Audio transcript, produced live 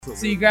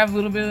So you grab a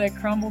little bit of that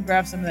crumble,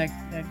 grab some of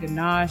that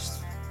ganache,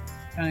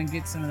 kind of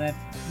get some of that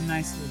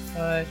nice little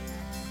fudge.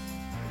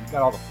 You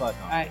got all the fudge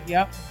on.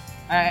 Yep.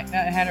 I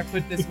had her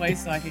put this way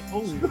so I could.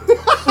 Oh.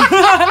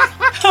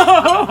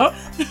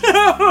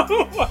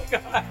 Oh my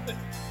God.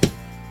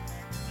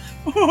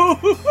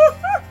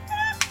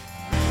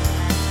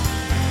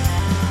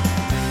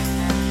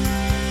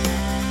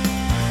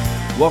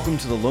 Welcome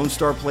to the Lone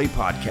Star Plate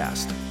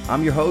Podcast.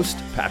 I'm your host,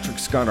 Patrick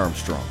Scott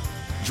Armstrong.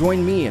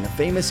 Join me and a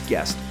famous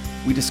guest.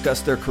 We discuss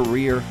their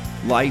career,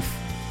 life,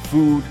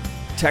 food,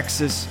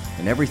 Texas,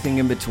 and everything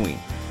in between.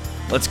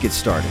 Let's get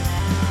started.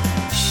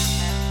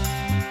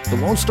 The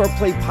Lone Star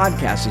Plate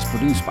Podcast is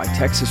produced by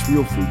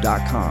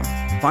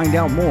TexasRealFood.com. Find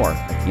out more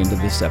at the end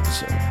of this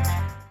episode.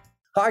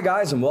 Hi,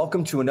 guys, and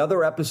welcome to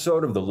another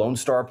episode of the Lone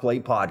Star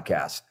Plate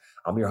Podcast.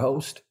 I'm your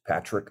host,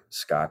 Patrick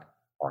Scott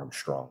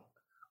Armstrong.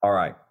 All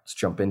right, let's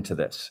jump into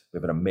this. We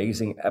have an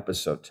amazing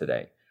episode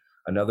today.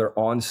 Another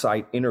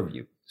on-site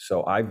interview.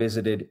 So I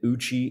visited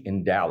Uchi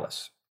in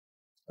Dallas.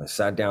 I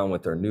sat down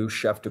with their new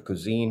chef de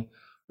cuisine,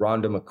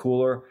 Rhonda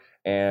McCullar,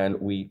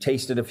 and we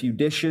tasted a few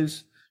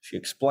dishes. She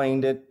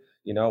explained it.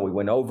 You know, we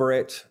went over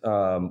it.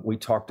 We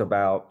talked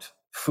about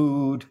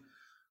food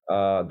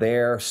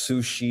there,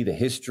 sushi, the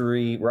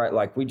history, right?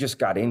 Like we just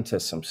got into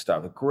some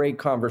stuff. Great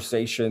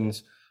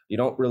conversations. You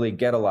don't really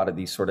get a lot of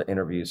these sort of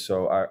interviews.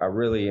 So I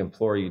really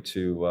implore you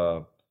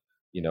to,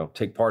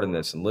 take part in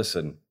this and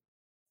listen.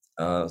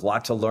 There's a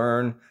lot to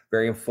learn,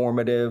 very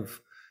informative,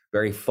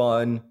 very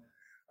fun.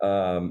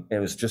 It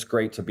was just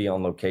great to be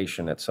on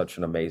location at such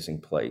an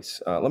amazing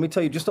place. Let me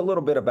tell you just a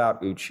little bit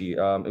about Uchi.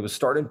 It was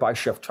started by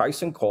Chef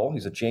Tyson Cole.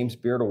 He's a James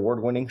Beard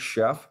award-winning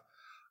chef.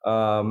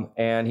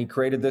 And he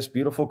created this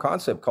beautiful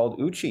concept called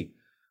Uchi.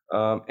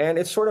 And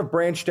it's sort of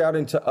branched out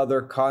into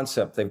other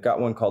concepts. They've got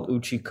one called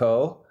Uchi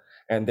Ko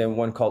and then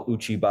one called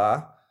Uchi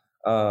Ba.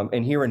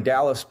 And here in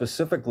Dallas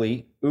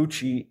specifically,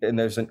 Uchi, and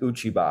there's an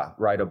Uchi Ba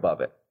right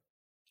above it.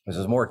 This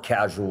is more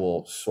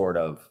casual sort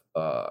of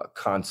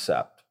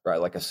concept, right?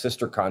 Like a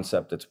sister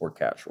concept that's more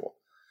casual.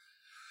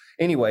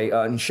 Anyway,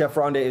 and Chef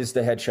Rhonda is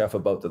the head chef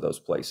of both of those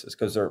places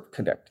because they're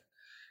connected.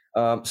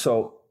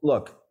 So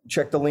look,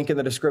 check the link in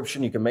the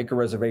description. You can make a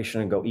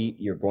reservation and go eat.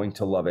 You're going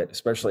to love it,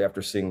 especially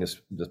after seeing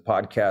this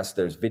podcast.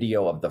 There's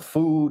video of the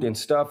food and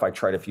stuff. I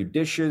tried a few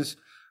dishes.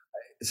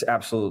 It's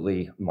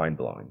absolutely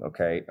mind-blowing,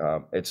 okay?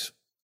 It's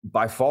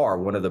by far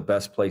one of the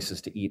best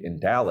places to eat in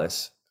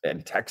Dallas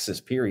and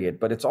Texas, period,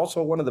 but it's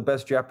also one of the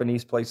best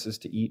Japanese places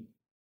to eat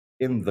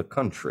in the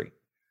country.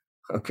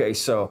 Okay,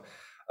 so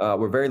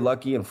we're very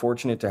lucky and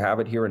fortunate to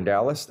have it here in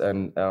Dallas,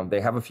 and they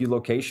have a few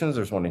locations.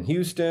 There's one in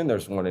Houston,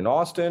 there's one in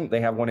Austin,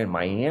 they have one in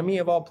Miami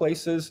of all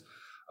places.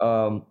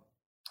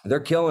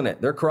 They're killing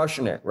it, they're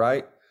crushing it,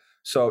 right?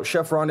 So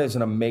Chef Rhonda is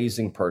an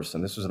amazing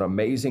person. This was an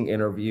amazing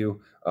interview.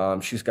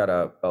 She's got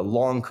a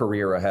long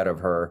career ahead of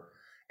her,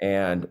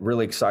 and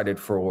really excited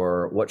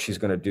for what she's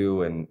going to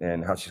do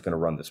and how she's going to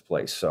run this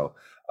place. So,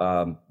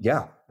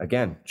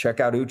 again,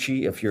 check out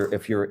Uchi. If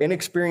you're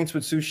inexperienced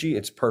with sushi,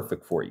 it's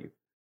perfect for you.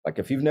 Like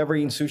if you've never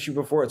eaten sushi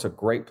before, it's a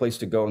great place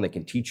to go, and they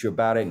can teach you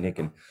about it, and they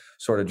can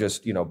sort of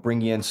just, bring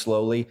you in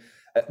slowly.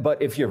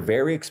 But if you're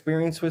very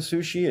experienced with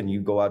sushi and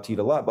you go out to eat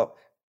a lot, but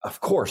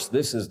of course,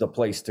 this is the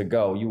place to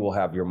go. You will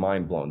have your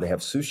mind blown. They have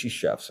sushi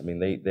chefs. I mean,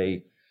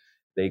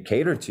 they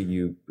cater to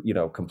you,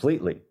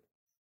 completely.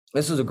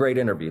 This is a great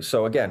interview.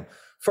 So again,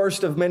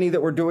 first of many that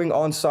we're doing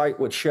on site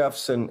with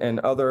chefs and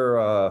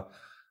other,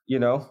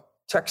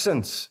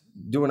 Texans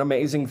doing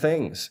amazing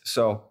things.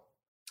 So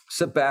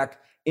sit back,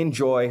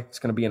 enjoy. It's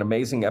going to be an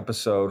amazing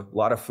episode. A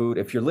lot of food.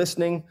 If you're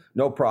listening,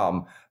 no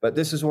problem. But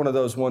this is one of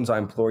those ones I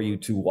implore you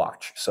to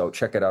watch. So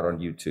check it out on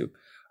YouTube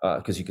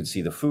because you can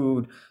see the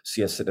food,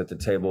 see us sit at the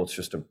table. It's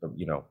just a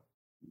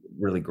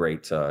really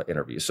great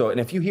interview. So, and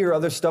if you hear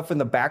other stuff in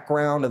the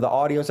background of the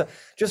audio,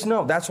 just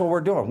know that's what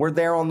we're doing. We're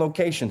there on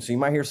location. So you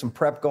might hear some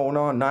prep going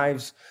on,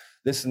 knives,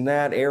 this and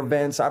that, air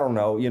vents. I don't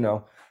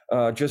know,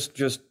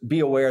 just be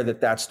aware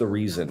that that's the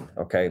reason.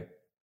 Okay.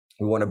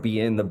 We want to be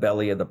in the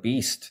belly of the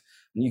beast.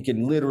 You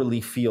can literally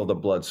feel the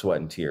blood,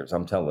 sweat, and tears.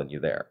 I'm telling you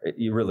there.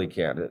 You really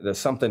can. There's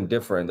something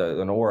different,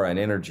 an aura and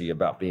energy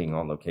about being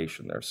on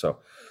location there. So,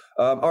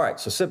 all right,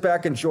 so sit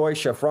back, enjoy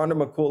Chef Rhonda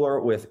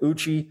McCullar with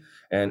Uchi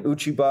and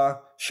Uchi Ba,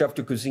 Chef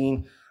de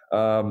Cuisine.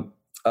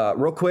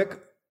 Real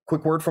quick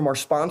word from our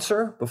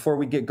sponsor before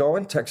we get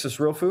going, Texas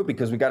Real Food,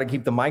 because we got to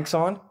keep the mics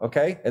on,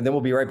 okay? And then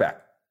we'll be right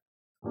back.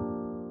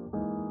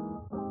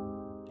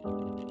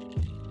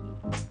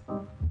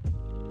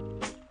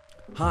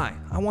 Hi,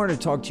 I wanted to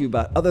talk to you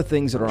about other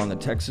things that are on the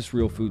Texas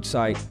Real Food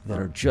site that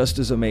are just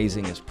as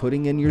amazing as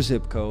putting in your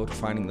zip code,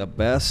 finding the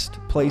best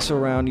place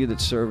around you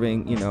that's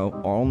serving,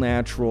 all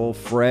natural,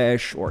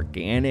 fresh,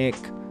 organic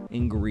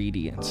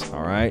ingredients,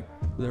 all right?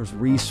 There's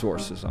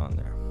resources on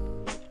there.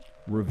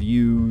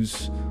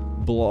 Reviews,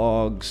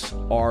 blogs,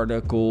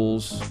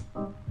 articles,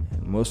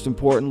 and most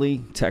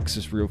importantly,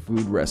 Texas Real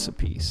Food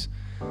recipes.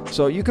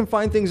 So you can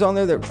find things on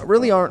there that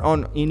really aren't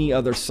on any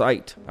other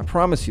site. I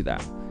promise you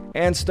that.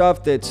 and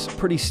stuff that's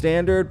pretty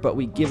standard, but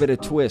we give it a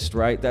twist,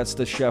 right? That's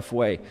the chef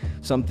way.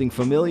 Something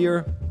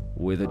familiar,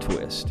 with a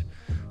twist.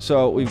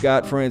 So we've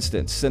got, for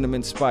instance,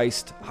 cinnamon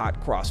spiced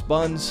hot cross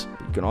buns.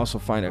 You can also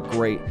find a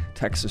great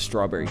Texas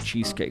strawberry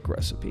cheesecake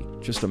recipe.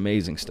 Just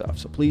amazing stuff.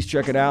 So please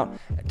check it out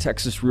at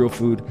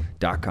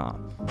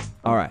texasrealfood.com.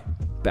 All right,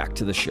 back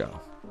to the show.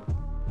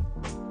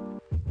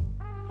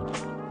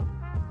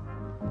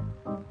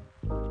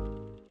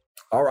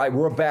 All right,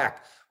 we're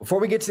back. Before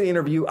we get to the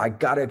interview, I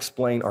got to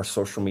explain our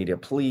social media.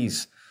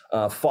 Please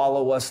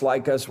follow us,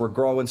 like us. We're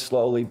growing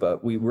slowly,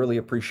 but we really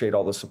appreciate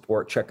all the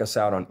support. Check us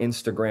out on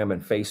Instagram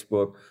and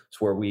Facebook. It's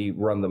where we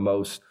run the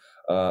most,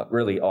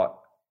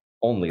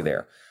 only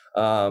there.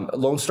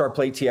 Lone Star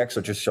Plate TX, so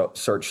just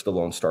search the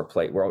Lone Star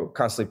Plate. We're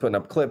constantly putting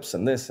up clips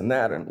and this and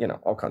that and,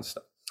 all kinds of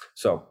stuff.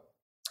 So,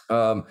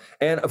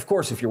 and of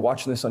course, if you're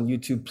watching this on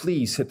YouTube,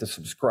 please hit the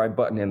subscribe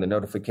button and the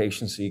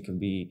notification so you can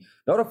be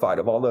notified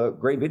of all the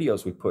great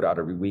videos we put out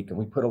every week. And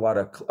we put a lot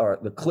of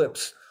the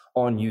clips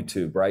on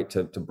YouTube, right?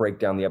 To break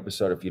down the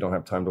episode. If you don't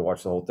have time to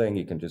watch the whole thing,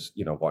 you can just,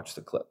 watch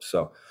the clips.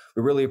 So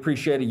we really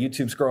appreciate it.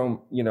 YouTube's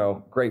grown,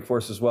 great for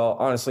us as well.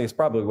 Honestly, it's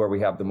probably where we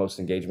have the most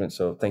engagement.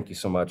 So thank you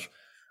so much.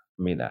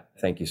 I mean that.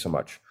 Thank you so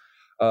much.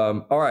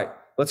 All right,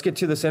 let's get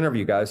to this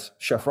interview, guys.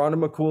 Chef Rhonda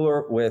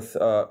McCullar with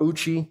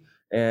Uchi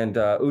and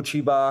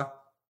Uchi Ba.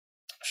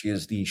 She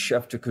is the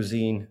chef de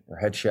cuisine, or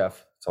head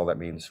chef. That's all that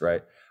means,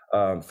 right?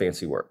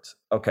 Fancy words.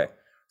 Okay,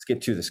 let's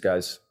get to this,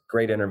 guys.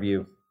 Great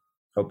interview.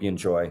 Hope you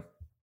enjoy.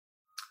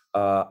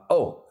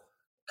 Oh,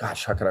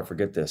 gosh, how could I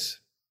forget this?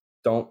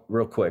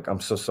 Real quick, I'm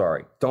so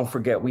sorry. Don't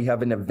forget, we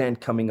have an event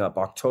coming up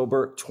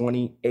October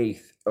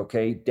 28th,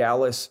 okay?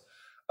 Dallas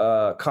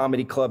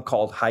comedy club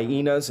called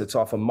Hyenas. It's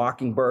off of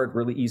Mockingbird,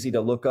 really easy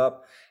to look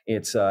up.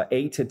 It's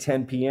 8 to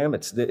 10 p.m.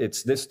 It's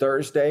this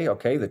Thursday,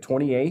 okay, the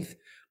 28th.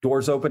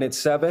 Doors open at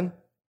 7.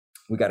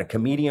 We got a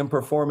comedian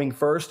performing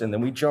first, and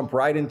then we jump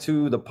right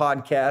into the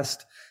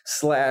podcast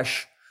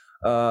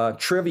 /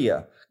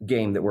 trivia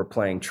game that we're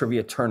playing,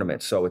 trivia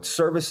tournament. So it's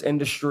service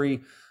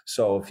industry.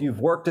 So if you've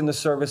worked in the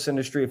service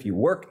industry, if you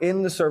work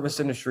in the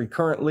service industry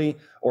currently,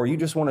 or you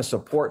just want to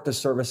support the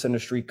service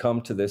industry, come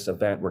to this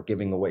event. We're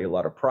giving away a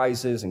lot of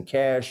prizes and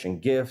cash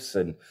and gifts,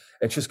 and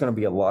it's just going to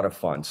be a lot of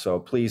fun. So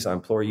please, I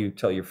implore you,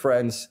 tell your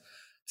friends,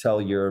 tell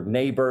your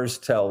neighbors,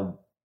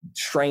 tell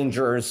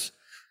strangers,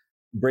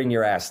 bring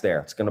your ass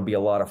there. It's going to be a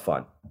lot of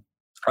fun.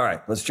 All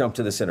right, let's jump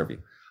to this interview.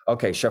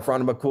 Okay, Chef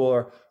Rhonda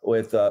McCullar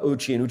with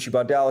Uchi and Uchi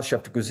Dallas,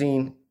 Chef de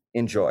Cuisine.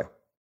 Enjoy.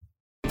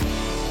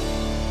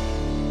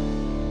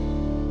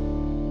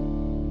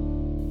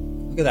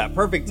 Look at that.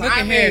 Perfect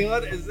timing.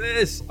 What is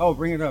this? Oh,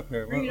 bring it up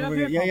here.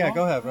 Yeah,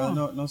 go ahead, bro.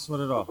 No sweat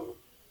at all.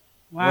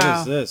 Wow. What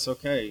is this?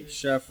 Okay,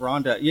 Chef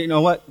Rhonda. You know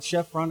what?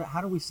 Chef Rhonda,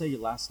 how do we say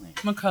your last name?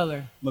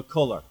 McCullar.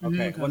 McCullar.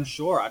 Okay. McCullar. Wasn't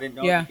sure. I didn't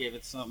know if you gave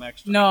it some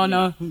extra.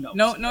 No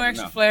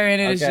extra flair in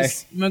it. Okay. It's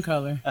just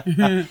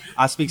McCullar.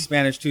 I speak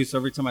Spanish too, so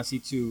every time I see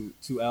two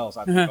L's,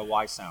 I think a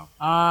Y sound.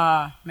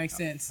 Makes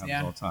sense.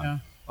 Yeah. All the time. Yeah.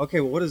 Okay,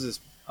 well, what is this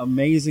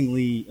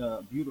amazingly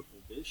beautiful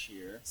dish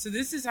here? So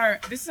this is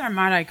our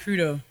Madai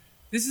Crudo.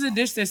 This is a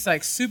dish that's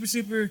like super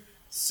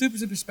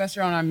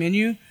special on our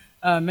menu,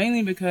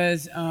 mainly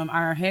because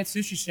our head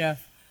sushi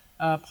chef,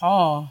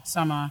 Paul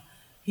Sama,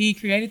 he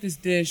created this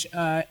dish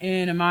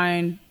in a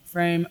mind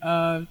frame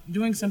of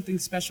doing something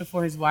special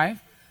for his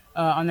wife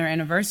on their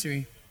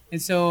anniversary.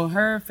 And so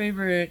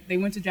they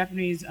went to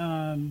Japanese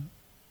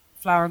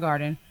flower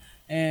garden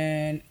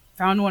and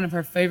found one of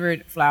her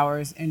favorite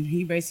flowers, and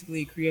he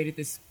basically created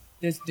this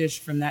dish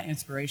from that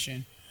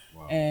inspiration.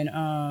 Wow.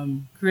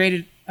 And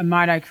created a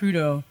Madai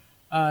Crudo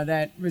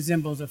that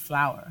resembles a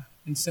flower.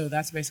 And so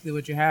that's basically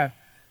what you have.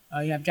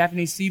 You have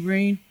Japanese sea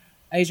bream,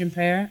 Asian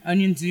pear,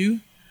 onion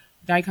zoo,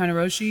 daikon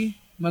oroshi,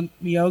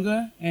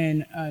 miyoga,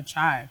 and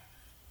chive.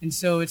 And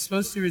so it's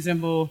supposed to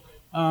resemble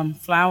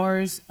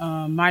flowers.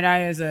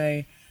 Madai is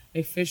a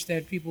fish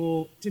that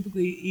people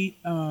typically eat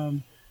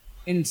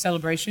in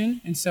celebration.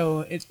 And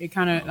so it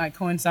kind of like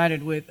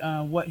coincided with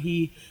what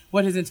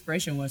his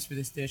inspiration was for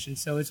this dish. And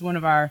so it's one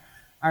of our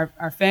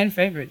fan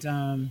favorites.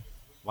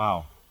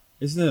 Wow.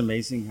 Isn't it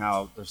amazing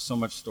how there's so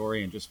much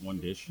story in just one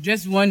dish?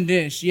 Just one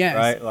dish, yes.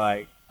 Right,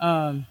 like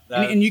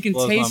and you can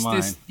taste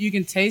this. You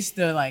can taste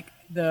the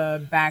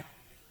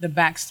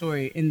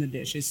backstory in the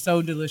dish. It's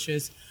so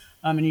delicious,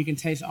 and you can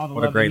taste all the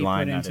love that you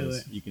put into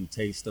it. You can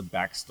taste the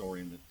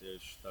backstory in the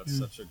dish. That's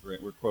such a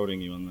great. We're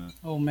quoting you on that.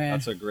 Oh man,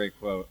 that's a great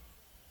quote.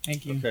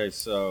 Thank you. Okay,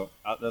 so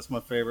that's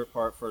my favorite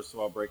part. First of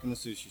all, breaking the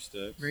sushi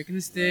sticks. Breaking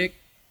the stick.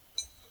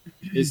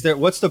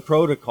 What's the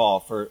protocol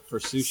for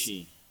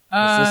sushi?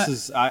 This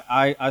is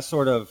I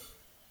sort of,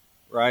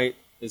 right?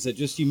 Is it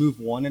just you move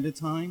one at a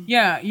time?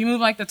 Yeah, you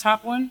move like the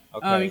top one.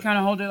 Okay. You kind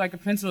of hold it like a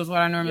pencil is what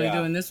I normally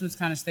do, and this one's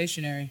kind of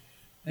stationary.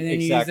 And then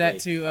you use that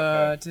to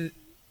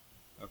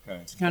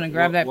kind of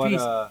grab that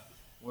piece.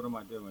 What am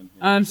I doing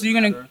here? So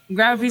you're gonna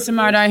grab a piece of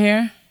Madai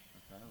here.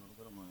 Okay, a little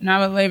bit of Madai. And I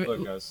would label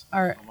Look, guys,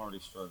 I'm already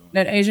struggling.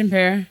 That Asian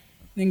pear.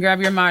 Then grab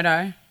your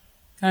Madai,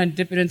 kind of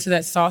dip it into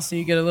that sauce so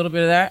you get a little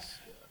bit of that.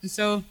 And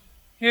so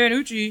here at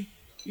Uchi,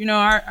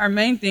 our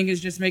main thing is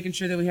just making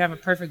sure that we have a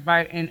perfect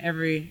bite in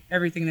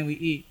everything that we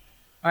eat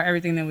or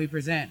everything that we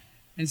present.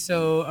 And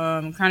so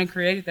kind of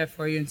created that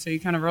for you. And so you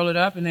kind of roll it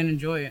up and then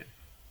enjoy it.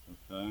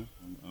 Okay.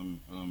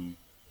 I'm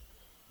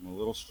a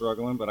little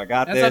struggling, but I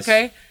got this. That's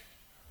okay.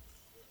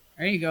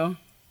 There you go.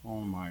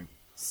 Oh, my.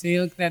 See,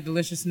 look at that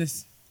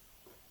deliciousness.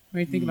 What do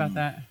you think about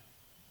that?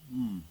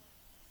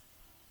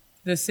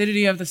 The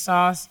acidity of the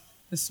sauce,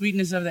 the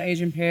sweetness of the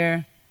Asian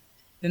pear,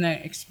 then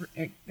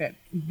that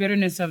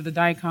bitterness of the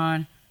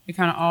daikon. It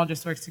kind of all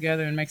just works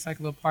together and makes like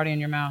a little party in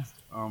your mouth.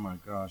 Oh my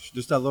gosh!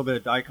 Just that little bit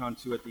of daikon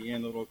too at the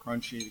end, a little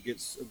crunchy.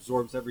 It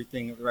absorbs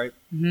everything, right?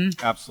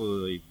 Mm-hmm.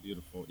 Absolutely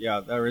beautiful. Yeah,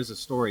 there is a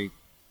story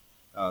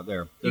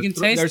there. You can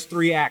taste. There's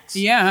 3 acts.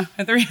 Yeah,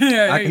 I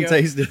can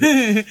taste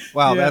it.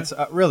 Wow, Yeah.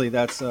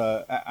 that's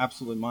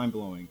absolutely mind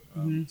blowing.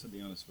 To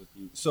be honest with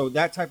you, so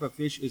that type of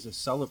fish is a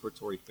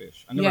celebratory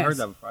fish. I never heard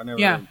that before.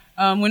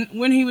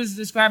 When he was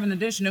describing the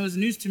dish, and it was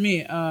news to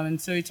me, and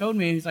so he told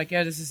me, he's like,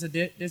 yeah, this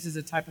is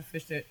a type of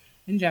fish that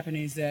in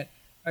Japanese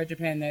or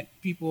Japan that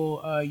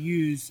people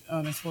use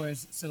as far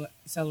as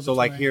celebratory. So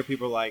like here,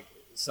 people like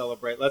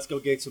celebrate. Let's go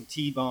get some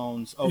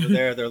T-bones over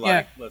there. They're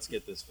like, let's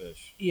get this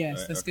fish. Yes,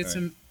 right, let's get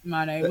some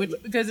mare,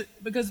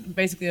 because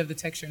basically of the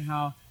texture and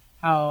how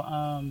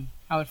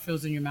it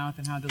feels in your mouth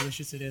and how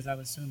delicious it is. I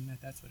would assume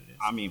that's what it is.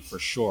 I mean, for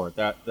sure.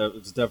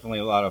 There's definitely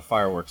a lot of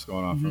fireworks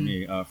going on for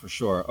me, for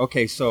sure.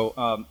 Okay, so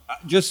I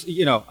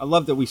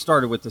love that we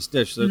started with this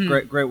dish. It's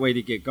a great way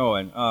to get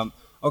going.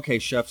 Okay,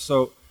 chef.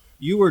 So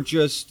you were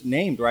just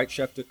named, right,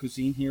 chef de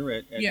cuisine here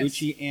at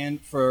Uchi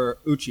and for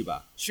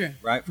Uchiba. Sure.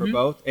 Right, for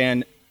both.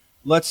 And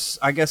let's,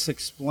 I guess,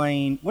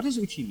 explain, what does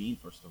Uchi mean,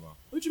 first of all?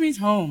 Uchi means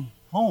home.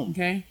 Home.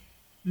 Okay.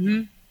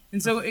 Mm-hmm.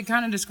 And so it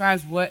kind of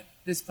describes what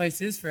this place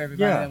is for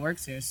everybody that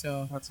works here.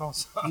 So that's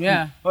awesome.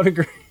 Yeah. What a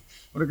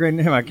great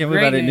name. I can't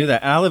believe I didn't know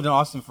that. And I lived in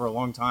Austin for a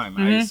long time.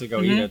 I used to go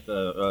eat at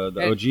the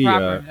OG.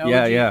 Proper.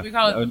 Yeah. We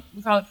call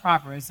it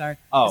Proper. It's our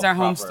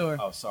home store.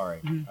 Oh, sorry.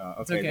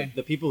 Mm-hmm. Okay.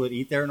 The people that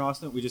eat there in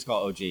Austin, we just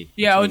call OG.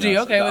 Yeah, OG.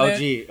 Okay.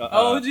 The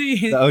OG.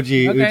 The OG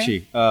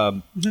Uchi.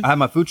 I had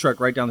my food truck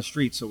right down the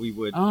street, so we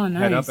would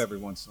head up every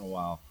once in a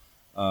while.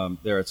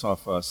 There, it's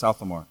off South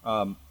Lamar.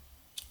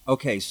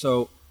 Okay,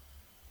 so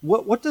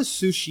what does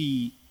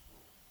sushi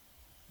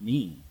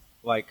mean?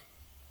 Like,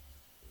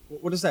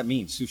 what does that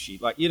mean,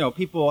 sushi? Like,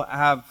 people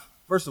have,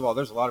 first of all,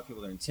 there's a lot of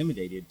people that are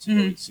intimidated to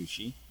go eat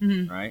sushi,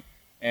 right?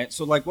 And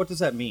so, like, what does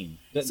that mean?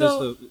 Let's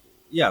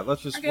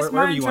just, I guess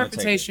my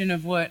interpretation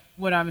of what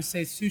I would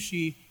say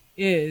sushi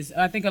is,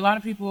 I think a lot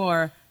of people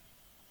are,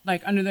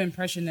 like, under the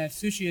impression that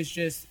sushi is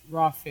just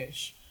raw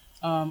fish.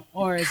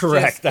 Or it's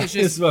correct. That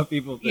is what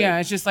people think. Yeah,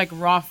 it's just like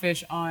raw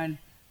fish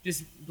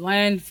just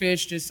bland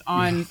fish, just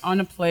on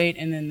a plate,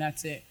 and then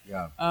that's it.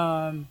 Yeah.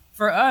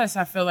 For us,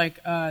 I feel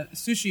like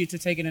sushi, to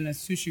take it in a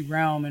sushi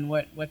realm, and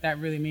what that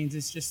really means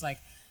is just like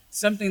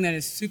something that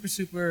is super,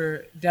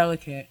 super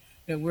delicate,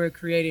 that we're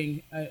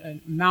creating a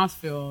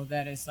mouthfeel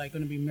that is like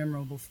going to be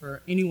memorable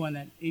for anyone,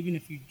 that even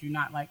if you do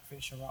not like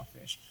fish or raw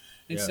fish.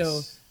 And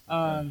so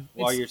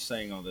while you're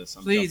saying all this,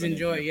 please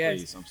enjoy. Yes,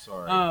 please, I'm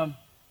sorry.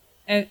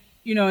 And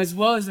as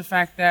well as the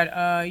fact that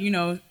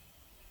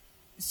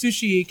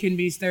sushi can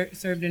be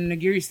served in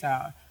nigiri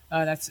style.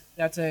 That's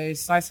a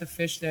slice of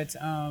fish that's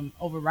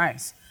over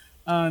rice,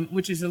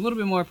 which is a little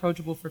bit more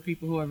approachable for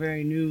people who are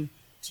very new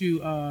to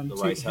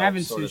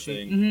having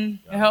sushi.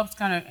 It helps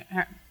kind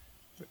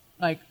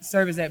of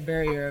serve as that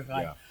barrier of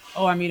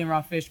I'm eating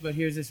raw fish, but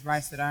here's this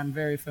rice that I'm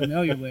very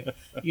familiar with.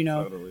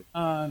 Totally.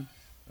 And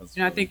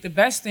I think the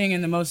best thing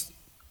and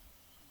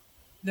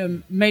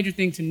the major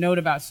thing to note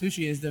about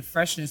sushi is the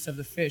freshness of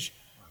the fish.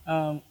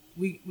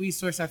 We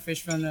source our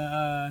fish from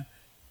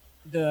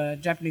the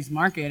Japanese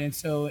market, and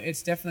so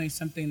it's definitely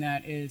something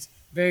that is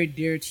very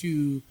dear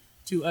to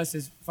us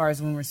as far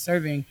as when we're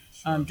serving,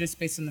 just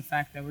based on the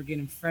fact that we're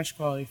getting fresh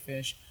quality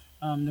fish,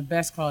 the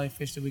best quality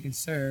fish that we can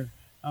serve.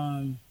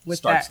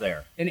 Starts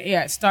there. And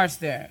it starts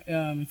there.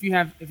 If you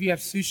have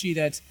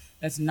sushi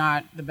that's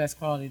not the best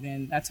quality,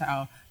 then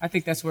I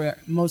think that's where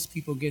most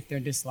people get their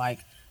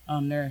dislike.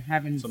 They're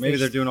having maybe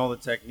they're doing all the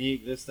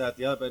technique, this, that,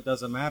 the other, but it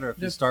doesn't matter if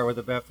you start with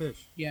a bad fish.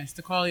 Yes,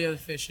 the quality of the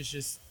fish is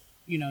just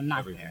not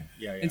everything. there.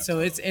 Yeah. And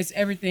so totally. it's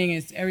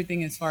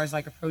everything as far as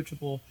like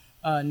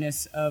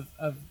approachableness of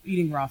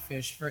eating raw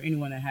fish for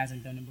anyone that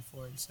hasn't done it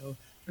before. And so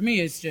for me,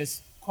 it's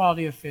just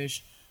quality of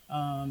fish,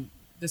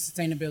 the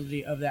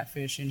sustainability of that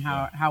fish, and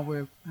how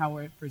we're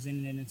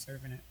presenting it and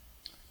serving it.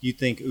 Do you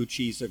think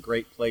Uchi's a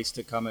great place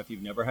to come if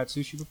you've never had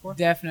sushi before?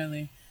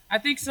 Definitely. I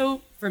think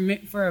so for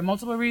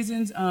multiple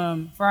reasons.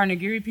 For our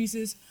nigiri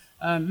pieces,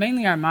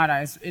 mainly our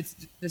mara, it's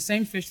the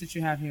same fish that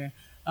you have here,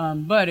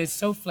 but it's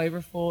so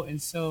flavorful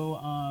and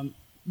so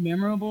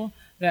memorable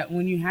that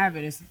when you have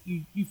it,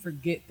 you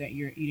forget that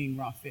you're eating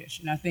raw fish.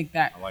 And I think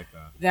that I like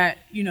that. That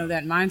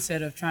that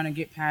mindset of trying to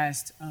get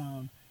past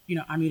I'm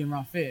eating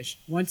raw fish.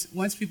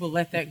 Once people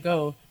let that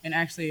go and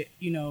actually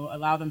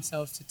allow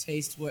themselves to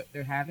taste what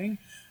they're having,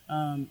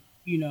 they're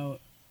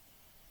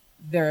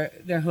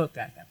hooked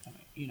at that point.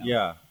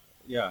 Yeah.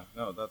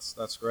 No,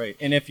 that's great.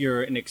 And if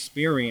you're an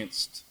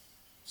experienced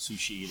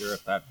sushi eater,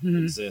 if that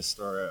exists,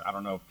 or I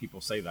don't know if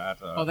people say that.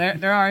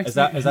 There are. Is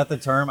that the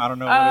term? I don't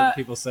know what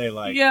people say.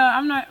 Like, yeah,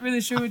 I'm not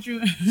really sure what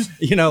you.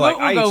 You know, like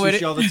I eat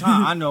sushi all the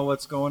time. I know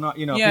what's going on.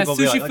 You know, people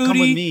be like, come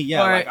with me.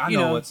 Yeah, like I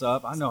know what's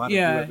up. I know how to do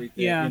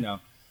everything. Yeah. You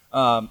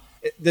know,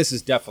 this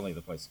is definitely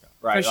the place to go,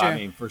 right? For sure. I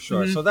mean, for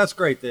sure. So that's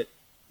great that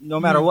no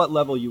matter what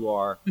level you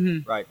are,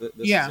 right? This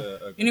is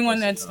a anyone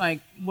that's like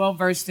well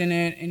versed in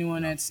it,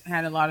 anyone that's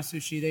had a lot of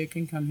sushi, they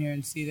can come here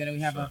and see that we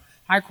have a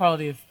high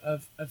quality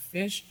of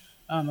fish,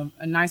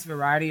 a nice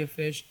variety of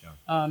fish,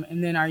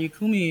 and then our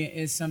yukumi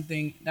is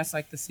something that's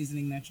like the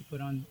seasoning that you put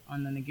on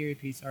the nigiri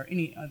piece or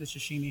any other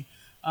sashimi.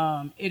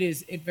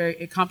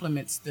 It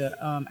complements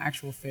the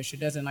actual fish. It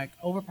doesn't like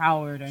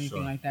overpower it or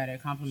anything like that.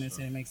 It complements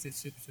it and makes it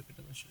super super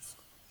delicious.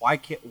 Why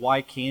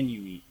can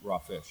you eat raw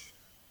fish?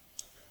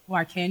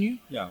 Why can you?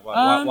 Yeah.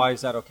 Why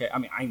is that okay? I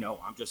mean, I know.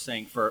 I'm just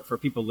saying for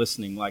people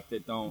listening, like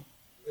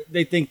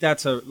they think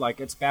that's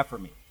it's bad for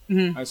me.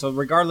 Right, so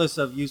regardless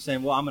of you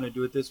saying, well, I'm going to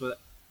do it this way.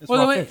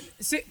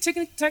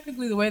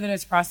 Technically, the way that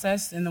it's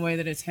processed and the way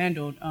that it's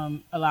handled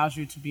allows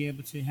you to be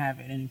able to have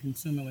it and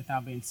consume it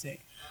without being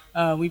sick.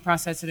 We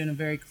process it in a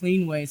very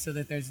clean way so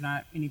that there's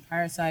not any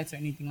parasites or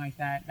anything like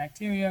that,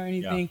 bacteria or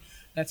anything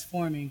that's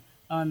forming.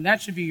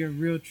 That should be your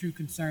real true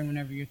concern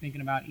whenever you're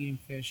thinking about eating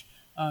fish.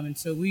 And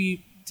so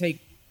we take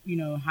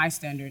high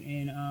standard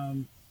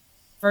in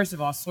first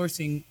of all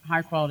sourcing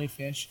high quality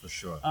fish. For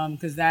sure.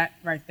 Because that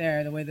right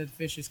there, the way that the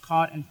fish is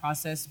caught and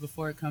processed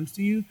before it comes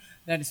to you,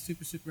 that is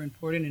super super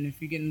important. And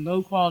if you're getting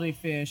low quality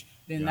fish,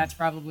 then that's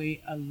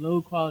probably a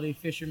low quality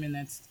fisherman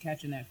that's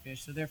catching that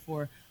fish. So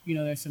therefore,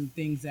 there's some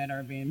things that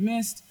are being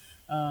missed.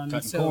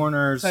 Cutting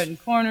corners,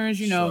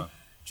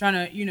 trying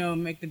to,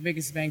 make the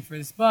biggest bang for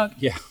this buck.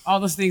 Yeah. All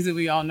those things that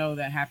we all know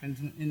that happens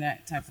in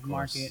that type of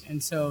market.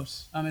 And so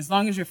as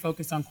long as you're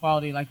focused on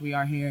quality like we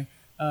are here,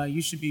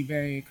 you should be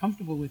very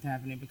comfortable with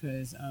having it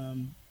because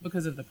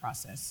of the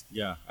process.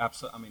 Yeah,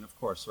 absolutely. I mean, of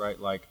course, right?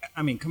 Like,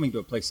 I mean, coming to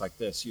a place like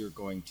this, you're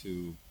going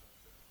to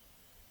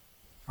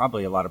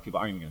probably a lot of people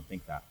aren't even going to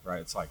think that, right?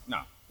 It's like,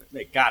 no,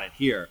 they got it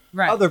here.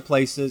 Right. Other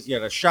places,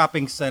 a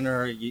shopping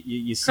center,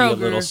 you see Kroger. A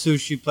little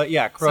sushi place.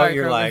 Yeah, Kroger.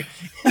 You're like,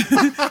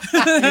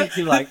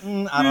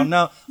 I don't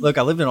know. Look,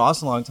 I lived in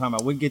Austin a long time.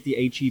 I would get the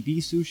HEB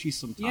sushi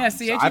sometimes. Yeah,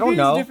 see, HEB I don't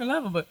know. is a different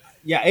level, but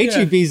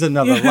HEB is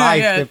another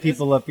life that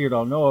people up here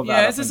don't know about.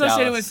 Yeah, it's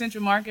associated with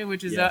Central Market,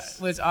 which is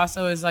which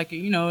also is like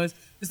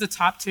it's the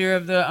top tier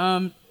of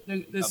the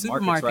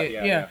supermarket. Right?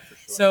 Yeah, for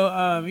sure.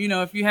 So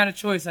if you had a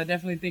choice, I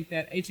definitely think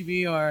that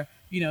HEB or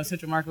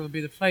Central Market would be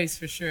the place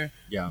for sure.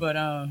 Yeah. But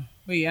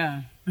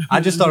yeah.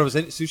 I just thought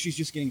sushi's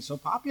just getting so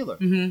popular.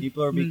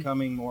 People are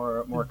becoming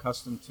more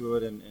accustomed to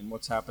it and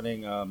what's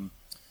happening.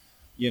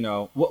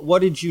 What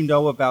did you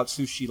know about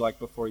sushi like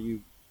before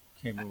you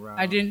came around?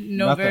 I didn't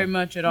know very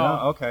much at all.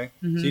 No? Okay.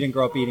 So you didn't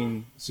grow up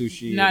eating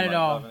sushi? Not at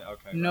all.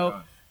 Okay. Nope.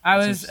 I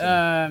was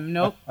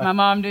nope. My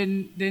mom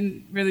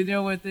didn't really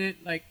deal with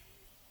it. Like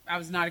I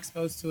was not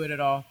exposed to it at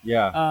all.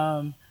 Yeah.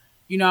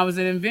 I was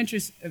an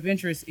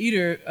adventurous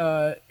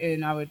eater,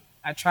 and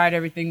I tried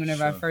everything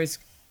whenever I first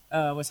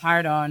was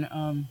hired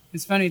on.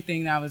 It's funny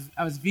thing that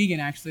I was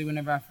vegan actually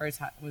whenever I first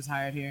was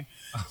hired here,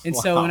 and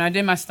so when I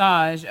did my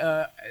stage,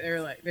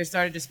 they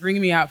started just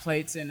bringing me out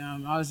plates, and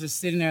I was just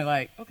sitting there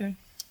like, okay,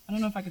 I don't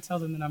know if I could tell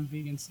them that I'm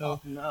vegan,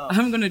 so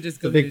I'm gonna just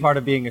go. The big part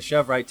of being a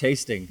chef, right?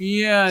 Tasting.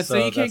 Yeah, so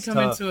you can't come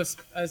into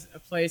a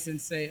place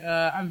and say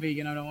I'm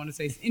vegan. I don't want to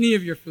taste any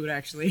of your food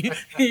actually,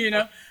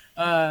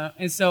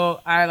 And so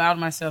I allowed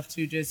myself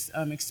to just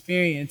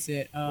experience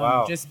it,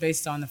 just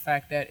based on the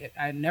fact that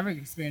I had never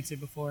experienced it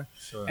before,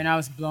 and I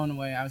was blown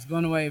away. I was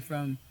blown away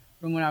from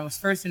when I was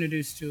first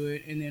introduced to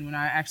it, and then when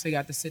I actually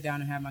got to sit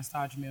down and have my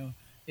stage meal,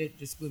 it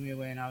just blew me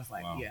away, and I was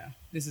like, yeah,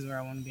 this is where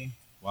I want to be.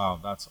 Wow,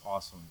 that's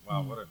awesome.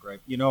 Wow, what a great...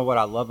 what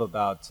I love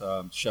about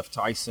Chef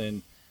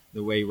Tyson,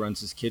 the way he runs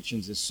his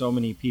kitchens, is so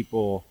many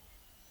people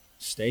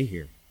stay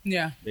here.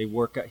 Yeah. They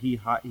work... He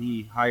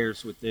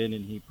hires within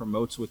and he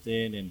promotes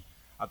within, and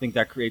I think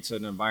that creates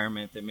an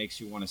environment that makes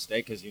you want to stay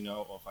because, if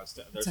I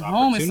stay, there's opportunities. It's a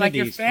home. It's like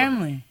your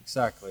family.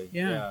 Exactly.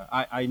 Yeah.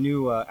 I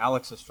knew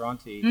Alex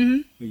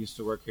Estranti, who used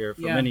to work here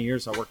for many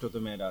years. I worked with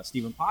him at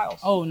Stephen Piles.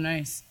 Oh,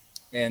 nice.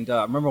 And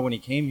I remember when he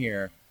came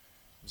here,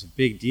 it was a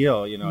big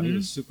deal. He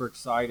was super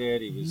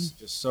excited. He was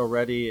just so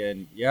ready.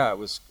 And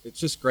it's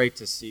just great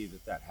to see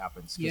that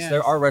happens. Because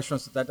there are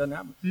restaurants that doesn't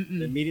happen.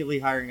 They're immediately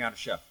hiring out a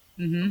chef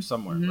from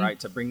somewhere, right?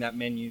 To bring that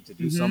menu, to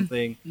do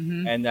something.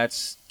 And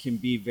can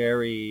be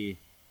very...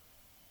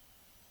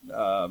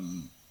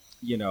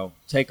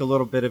 take a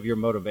little bit of your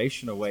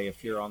motivation away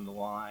if you're on the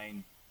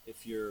line,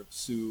 if you're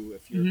Sue,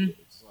 if you're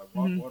it's like,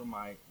 what am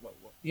I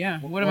working to?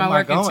 Yeah, what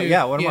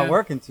am I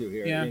working to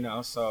here?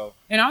 Yeah. So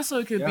and also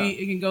it can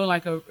go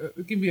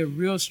it can be a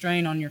real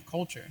strain on your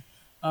culture.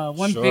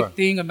 One big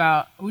thing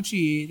about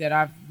Uchi that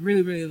I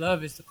really really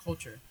love is the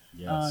culture.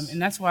 Yes.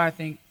 And that's why I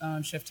think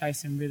Chef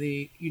Tyson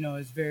really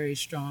is very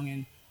strong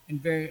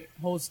and very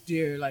holds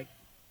dear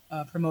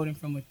promoting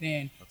from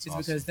within. That's awesome.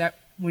 Because that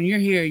when you're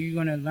here, you're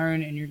going to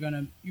learn and you're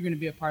going to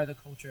be a part of the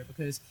culture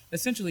because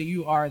essentially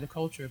you are the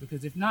culture.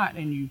 Because if not,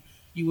 and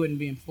you wouldn't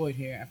be employed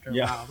here after a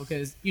while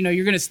because,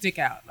 you're going to stick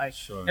out. Like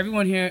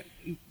everyone here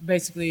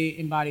basically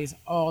embodies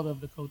all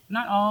of the culture,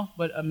 not all,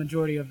 but a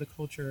majority of the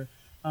culture,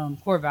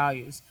 core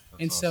values.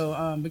 That's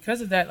awesome. So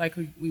because of that, like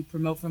we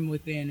promote from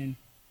within. And,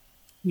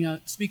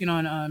 speaking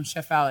on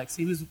Chef Alex,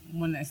 he was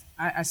one that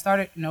I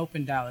started and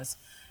opened Dallas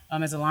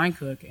as a line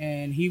cook,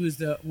 and he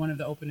was one of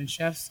the opening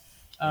chefs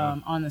he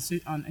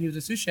was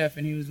a sous chef,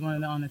 and he was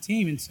on the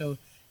team. And so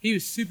he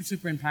was super,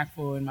 super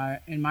impactful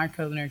in my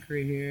culinary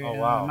career here,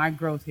 my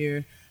growth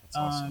here.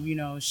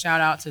 Awesome. Shout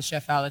out to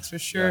Chef Alex for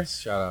sure.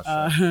 Yes, shout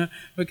out,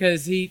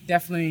 because he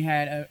definitely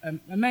had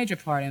a major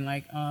part in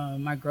like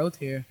my growth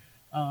here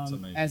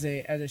as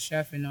a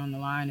chef and on the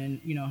line,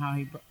 and how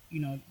he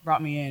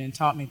brought me in and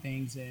taught me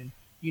things and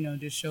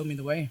just showed me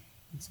the way.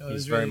 And so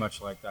he's very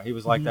much like that. He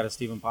was like that at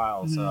Stephen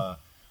Pyle's.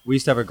 We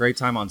used to have a great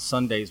time on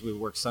Sundays. We would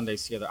work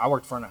Sundays together. I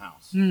worked front of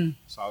house.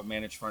 So I would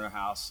manage front of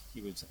house.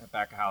 He was at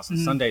back of house. And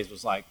Sundays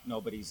was like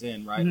nobody's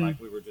in, right? Like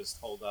we were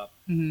just hold up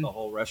the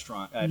whole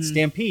restaurant at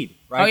Stampede,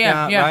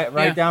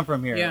 right down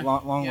from here. Yeah.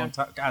 Long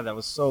time. God, that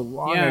was so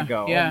long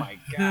ago. Yeah. Oh my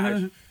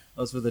gosh.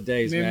 Those were the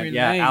days, Memory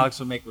man. lane. Alex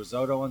would make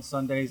risotto on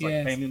Sundays,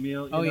 like family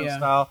meal,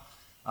 style.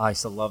 I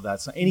used to love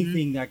that. So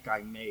anything that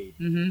guy made.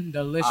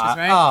 Delicious,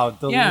 right? Oh,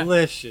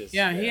 delicious.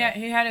 Yeah,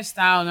 he had his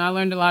style, and I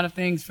learned a lot of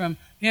things from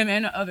him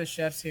and the other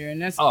chefs here.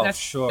 And that's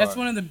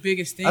one of the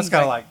biggest things. That's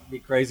gotta like be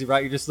crazy,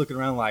 right? You're just looking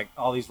around like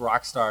all these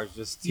rock stars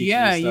just teaching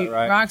you stuff,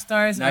 right? Rock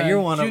stars. Now you're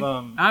one of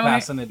them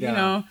passing it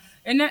down.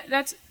 And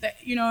that's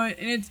and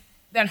it's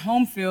that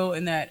home feel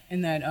and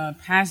that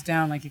pass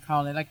down, like you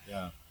call it, like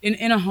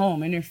in a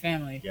home, in your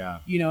family. Yeah.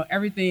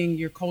 Everything,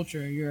 your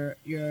culture,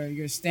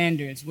 your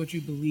standards, what you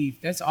believe,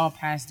 that's all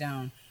passed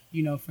down,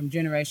 from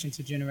generation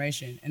to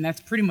generation. And that's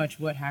pretty much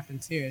what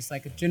happens here. It's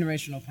like a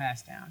generational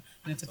pass down.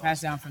 And it's a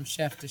pass down from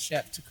chef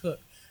to cook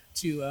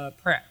to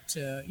prep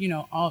to,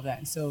 all of that.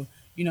 And so,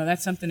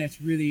 that's something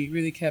that's really,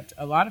 really kept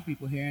a lot of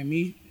people here, and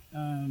me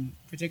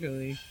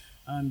particularly,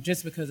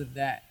 just because of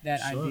that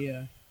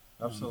idea.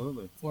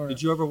 Absolutely.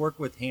 Did you ever work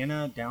with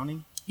Hannah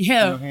Downing?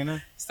 Yeah,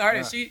 Hannah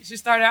started. Yeah. She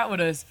started out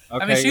with us.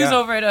 Okay, I mean, she was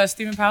over at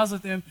Stephen Pyle's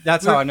with him.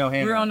 That's how I know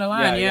Hannah. We were on the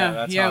line.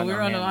 Yeah, we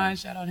were on the line.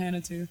 Shout out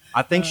Hannah too.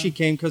 I think she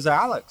came because of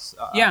Alex.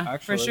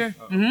 For sure.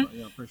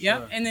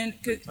 Yeah, and then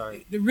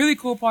the really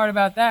cool part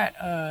about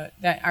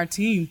that our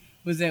team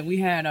was that we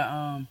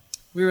had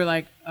we were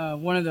like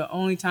one of the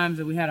only times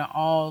that we had an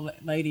all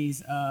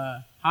ladies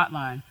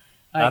hotline.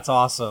 Like, that's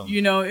awesome.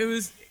 It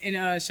was,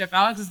 and Chef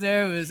Alex was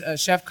there. It was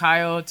Chef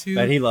Kyle too.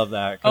 Bet he loved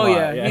that. Come on.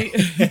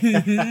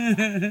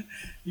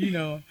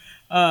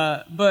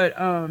 But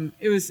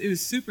it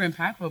was super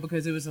impactful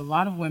because it was a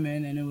lot of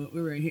women, and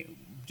we were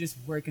just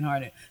working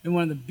hard in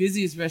one of the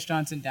busiest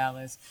restaurants in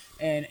Dallas,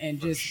 and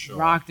just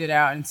rocked it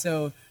out. And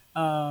so,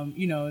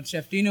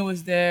 Chef Dina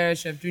was there.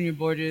 Chef Junior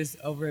Borges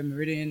over at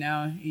Meridian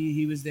now,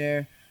 he was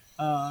there.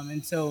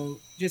 And so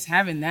just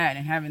having that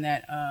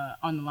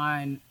on the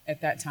line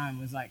at that time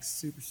was like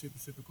super, super,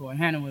 super cool. And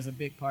Hannah was a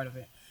big part of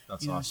it.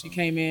 That's awesome. She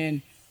came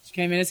in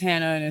as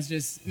Hannah, and it was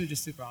just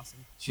super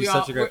awesome. She's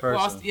such a great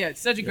person.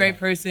 Such a great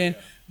person.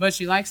 Yeah. But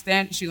she likes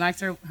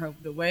her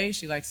the way,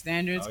 she likes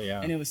standards. Oh,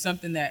 yeah. And it was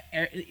something that,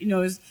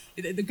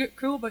 the good,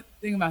 cool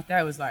thing about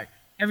that was like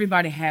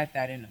everybody had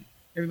that in them.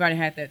 Everybody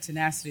had that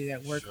tenacity,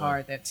 that work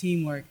hard, that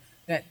teamwork,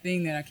 that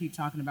thing that I keep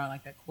talking about,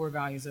 like that core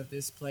values of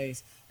this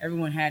place.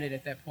 Everyone had it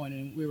at that point,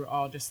 and we were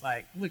all just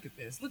like, look at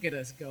this. Look at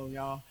us go,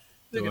 y'all.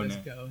 Look at us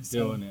go.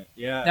 So doing it.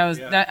 Yeah. That was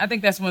that. I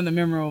think that's one of the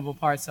memorable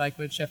parts, like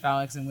with Chef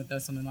Alex and with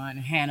us on the line,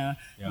 and Hannah,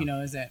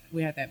 is that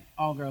we had that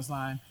all girls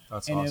line.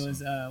 That's and awesome. It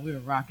was we were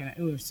rocking it.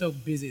 We were so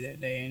busy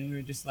that day, and we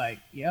were just like,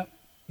 yep.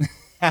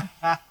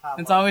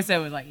 That's all we said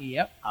was like,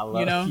 yep. I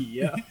love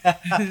yep.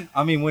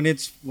 I mean, when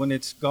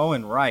it's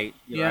going right,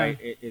 right,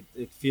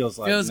 it feels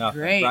like nothing.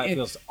 Great. Right? It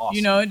feels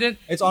awesome.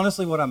 It's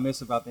honestly what I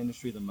miss about the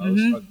industry the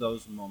most, are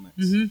those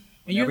moments. And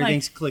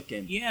everything's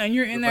clicking. Yeah, and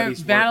you're in there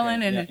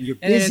battling, and you're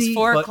busy, it's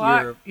 4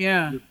 o'clock.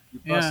 You're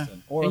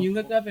busting. Or, and you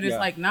look up and it's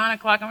like 9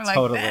 o'clock. I'm like,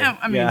 totally. Damn.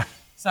 I mean,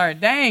 sorry,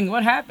 dang,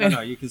 what happened?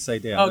 No, you can say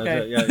damn.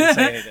 Okay. You can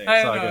say anything.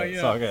 It's all good.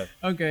 It's all good.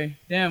 Okay,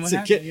 damn, what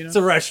happened? It's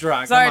a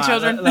restaurant. Sorry,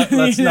 children.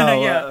 Let's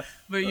know.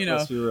 But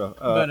let's be real.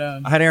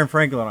 I had Aaron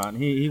Franklin on.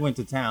 He went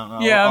to town.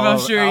 I'm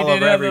sure he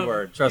did. Every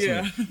word. Trust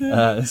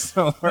me.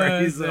 So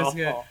worries at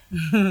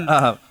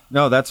all.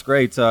 No, that's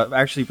great.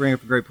 Actually, bring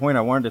up a great point.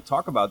 I wanted to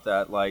talk about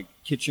that, like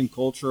kitchen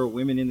culture,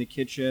 women in the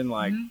kitchen.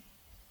 Like,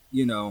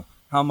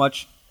 how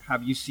much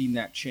have you seen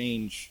that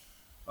change?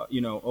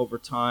 Over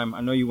time.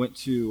 I know you went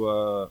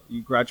to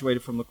you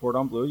graduated from Le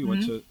Cordon Bleu. You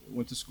went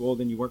to school.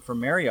 Then you worked for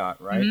Marriott,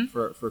 right,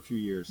 for a few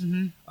years,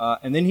 and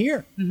then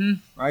here,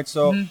 right.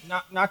 So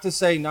not to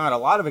say not a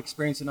lot of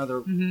experience in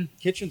other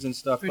kitchens and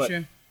stuff, but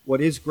what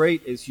is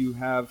great is you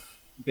have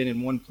been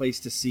in one place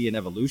to see an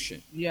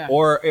evolution. Yeah.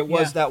 Or it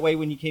was that way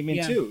when you came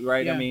in too,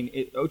 right? Yeah. I mean,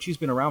 Uchi's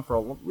been around for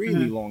a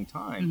really long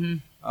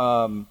time.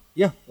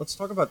 Let's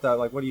talk about that.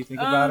 Like, what do you think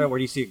about it? Where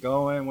do you see it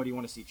going? What do you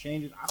want to see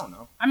changes? I don't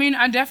know. I mean,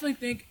 I definitely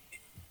think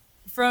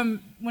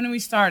from when we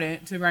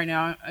started to right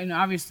now, and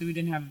obviously we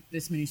didn't have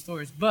this many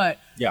stores, but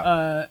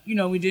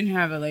we didn't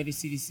have a lady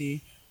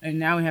CDC, and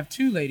now we have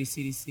 2 lady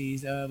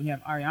CDCs. We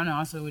have Ariana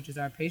also, which is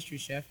our pastry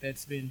chef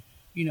that's been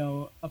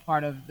a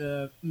part of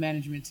the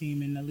management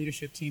team and the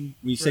leadership team.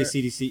 When you say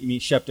CDC, you mean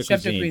Chef de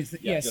Cuisine.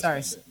 Yes,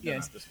 sorry.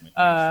 Yes.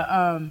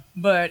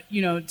 But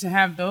to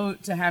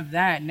have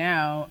that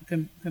now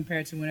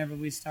compared to whenever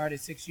we started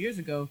 6 years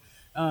ago,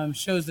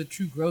 shows the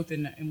true growth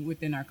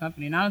within our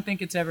company. And I don't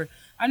think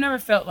I never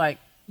felt like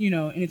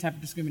any type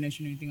of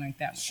discrimination or anything like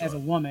that as a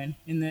woman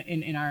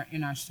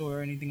in our store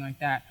or anything like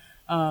that.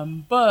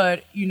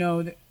 But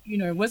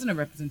it wasn't a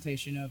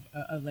representation of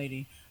a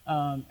lady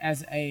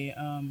as a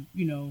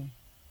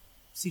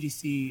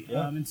CDC.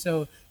 And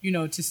so,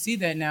 to see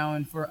that now,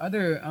 and for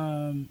other,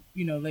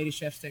 lady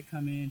chefs that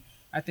come in,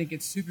 I think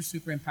it's super,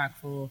 super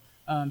impactful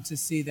to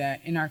see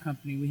that in our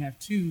company we have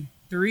 2,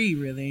 3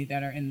 really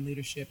that are in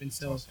leadership. And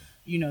so,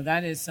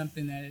 that is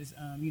something that is,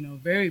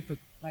 very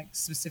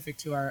specific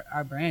to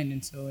our brand.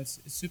 And so it's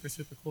super,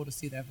 super cool to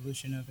see the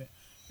evolution of it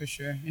for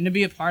sure. And to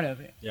be a part of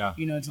it,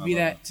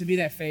 to be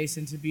that face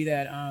and to be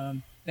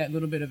that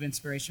little bit of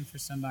inspiration for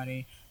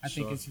somebody. I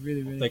think it's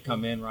really, really They cool.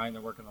 come in, right, and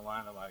they're working the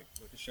line, they're like,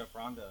 look at Chef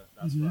Rhonda,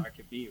 that's where I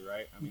could be,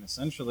 right? I mean,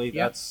 essentially,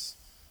 that's,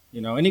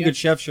 any good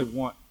chef should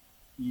want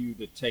you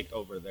to take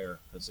over their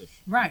position.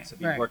 Right, to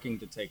be working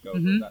to take over.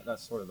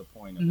 That's sort of the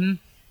point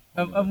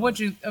of what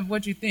you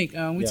think.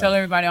 We tell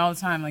everybody all the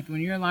time, like,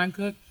 when you're a line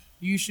cook,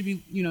 you should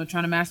be,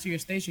 trying to master your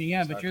station,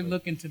 but you're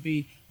looking to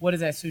be, what is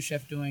that sous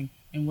chef doing?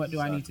 And what do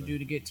I need to do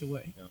to get to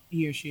what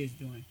he or she is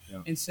doing?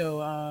 And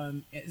so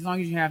as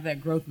long as you have that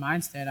growth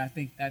mindset, I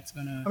think that's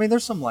going to... I mean,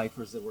 there's some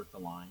lifers that work the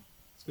line.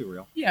 Let's be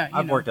real. Yeah,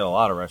 I've worked at a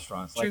lot of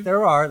restaurants. True. Like,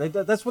 there are.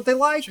 That's what they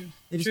like. True.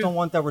 They just don't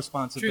want that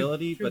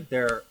responsibility, True. but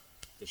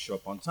they show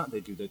up on time.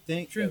 They do their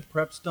thing. Their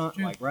prep's done.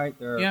 True. Like, right?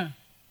 They're... Yeah.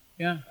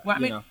 Well, I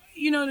mean,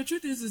 the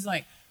truth is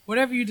like,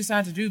 whatever you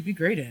decide to do, be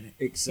great at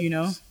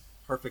it.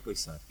 Perfectly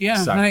said. Yeah,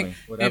 exactly. like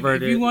Whatever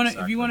if you want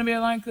to, if you want to be a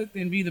line cook,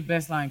 then be the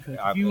best line cook.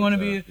 If you want to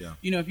be,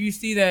 if you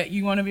see that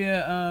you want to be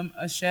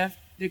a chef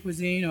de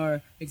cuisine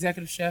or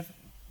executive chef,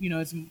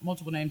 it's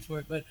multiple names for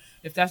it. But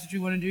if that's what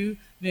you want to do,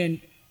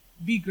 then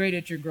be great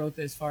at your growth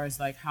as far as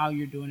like how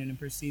you're doing it and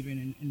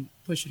perceiving and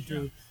pushing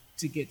through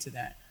to get to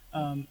that.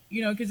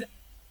 Because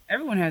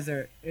everyone has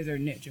their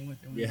niche and what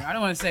they're. I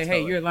don't want to say,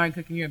 hey, you're a line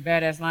cook and you're a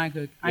badass line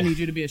cook. I need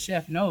you to be a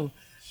chef. No.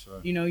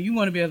 Sure. You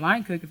want to be a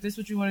line cook. If this is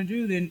what you want to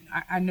do, then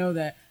I know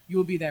that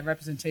you'll be that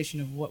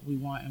representation of what we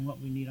want and what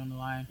we need on the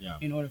line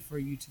in order for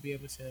you to be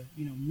able to,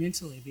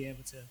 mentally be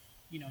able to,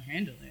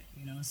 handle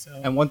it,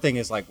 so. And one thing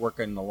is like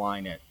working the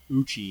line at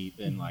Uchi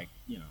than like,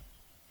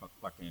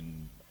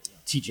 fucking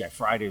TGI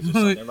Fridays or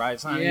something, right?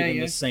 It's not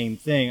even the same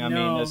thing. I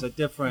mean, there's a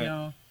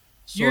different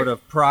sort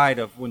of pride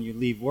of when you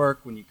leave work,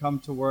 when you come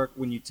to work,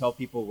 when you tell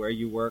people where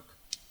you work.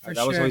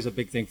 That was always a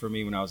big thing for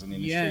me when I was in the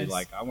industry. Yes.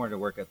 Like, I wanted to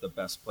work at the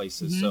best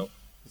places. So,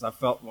 because I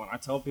felt when I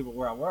tell people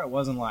where I work, it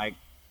wasn't like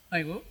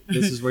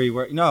this is where you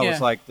work. No,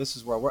 it's like, this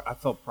is where I work. I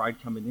felt pride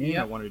coming in.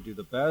 I wanted to do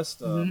the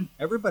best.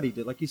 Everybody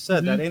did. Like you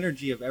said, that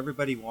energy of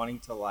everybody wanting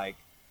to like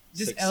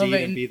just succeed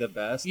and be the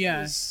best.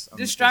 Yeah.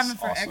 Just striving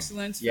for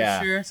excellence for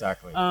sure.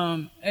 Exactly.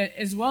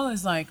 As well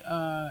as like,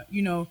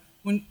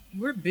 when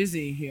we're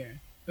busy here.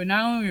 But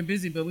not only we're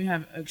busy, but we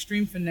have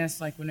extreme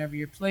finesse, like whenever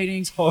you're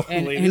plating.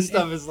 Totally. This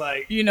stuff is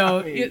like,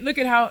 look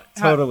at how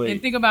totally.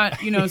 And think about,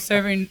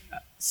 serving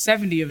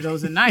 70 of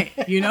those a night,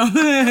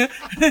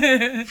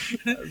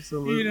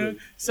 Absolutely.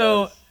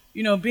 So,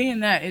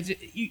 being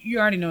that, you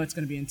already know it's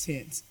going to be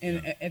intense.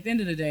 And at the end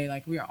of the day,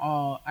 like, we are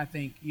all, I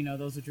think,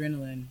 those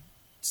adrenaline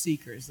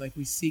seekers. Like,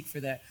 we seek for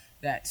that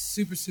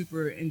super,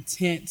 super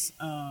intense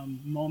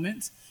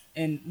moments.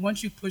 And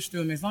once you push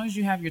through them, as long as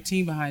you have your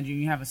team behind you,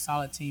 and you have a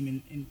solid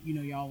team and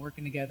y'all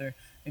working together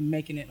and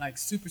making it like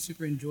super,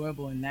 super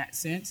enjoyable in that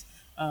sense,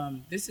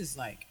 this is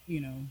like,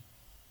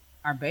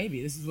 our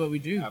baby. This is what we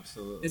do.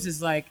 Absolutely. This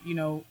is like,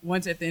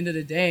 once at the end of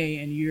the day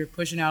and you're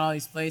pushing out all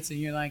these plates and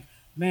you're like,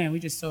 man, we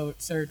just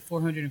served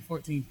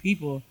 414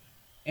 people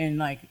and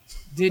like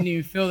didn't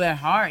even feel that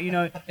hard.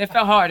 It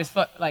felt hard as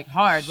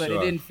hard, but it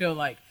didn't feel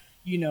like,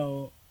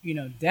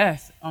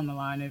 death on the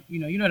line. You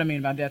know what I mean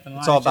about death on the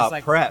line. It's all about just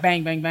like prep.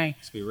 Bang, bang, bang.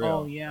 Let's be real.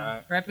 Oh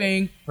yeah, right?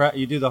 Prepping.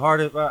 You do the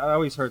hardest. I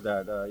always heard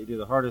that you do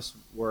the hardest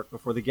work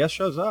before the guest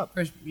shows up.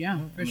 For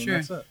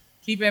sure. That's it.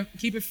 Keep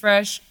it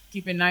fresh.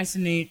 Keep it nice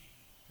and neat.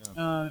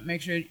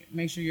 Make sure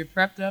you're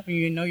prepped up and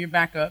you know your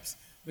backups,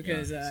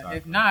 because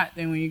if not,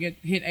 then when you get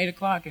hit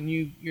 8:00 and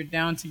you're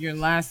down to your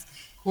last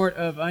quart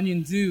of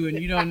onion zoo and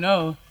you don't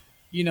know,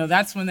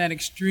 that's when that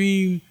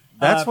extreme.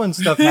 That's when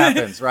stuff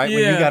happens, right? When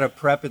you got to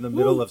prep in the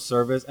middle of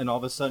service, and all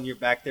of a sudden you're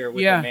back there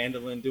with the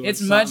mandolin doing something.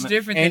 It's much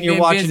different and than you're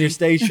being watching busy. your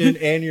station,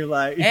 and you're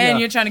like, and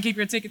you're trying to keep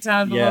your ticket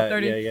times below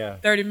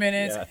 30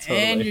 minutes, totally.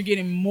 and you're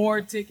getting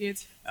more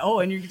tickets. Oh,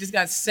 and you just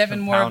got 7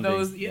 more of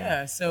those.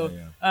 So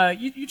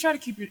you try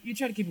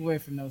to keep away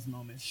from those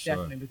moments,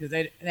 definitely, because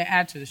they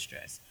add to the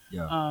stress.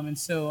 And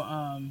so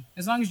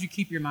as long as you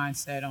keep your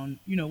mindset on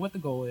what the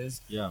goal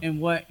is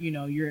and what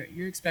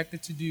you're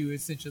expected to do,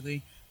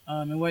 essentially,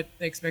 and what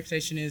the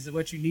expectation is of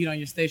what you need on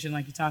your station,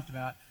 like you talked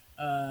about.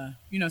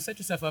 Set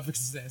yourself up for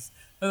success.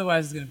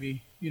 Otherwise, it's going to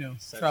be,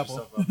 trouble.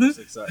 Yourself up for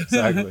success.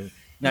 Exactly.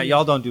 Now,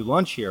 y'all don't do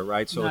lunch here,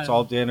 right? So it's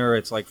all dinner.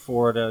 It's like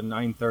 4 to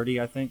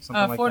 9:30, I think,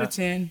 something like that. 4 to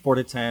 10. 4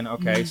 to 10.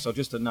 Okay, so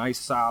just a nice,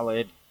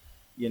 solid,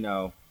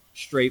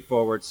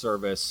 straightforward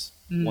service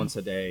once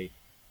a day.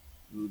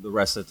 The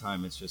rest of the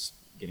time, it's just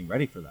getting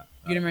ready for that.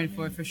 Getting ready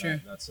for it, for sure.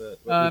 That's it.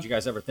 Did you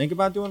guys ever think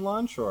about doing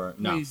lunch or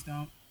no? Please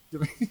don't.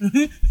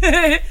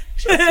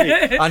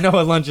 I know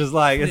what lunch is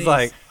like. It's Please.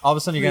 like all of a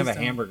sudden you're gonna have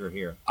a hamburger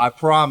here. I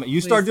promise. You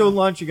start doing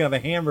lunch, you're gonna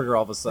have a hamburger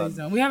all of a sudden. Please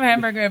don't. We have a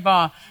hamburger at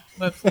Ball,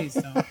 but please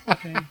don't.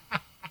 Okay,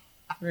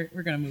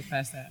 we're gonna move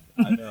past that.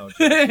 I know.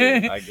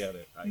 I get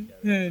it.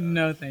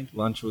 No, thank you.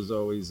 Lunch was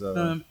always.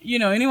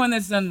 Anyone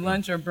that's done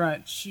lunch or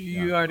brunch,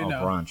 you already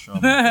know. Brunch. Oh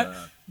my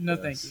God. No,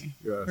 thank you.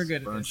 Yes. We're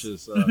good Brunch at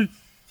this. is.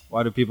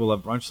 Why do people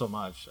love brunch so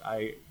much?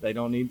 They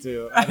don't need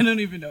to. I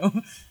don't even know.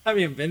 I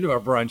haven't even been to a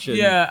brunch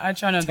in I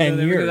try not to go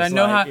there years, because I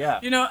know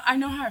I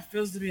know how it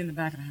feels to be in the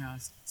back of the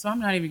house. So I'm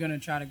not even going to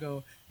try to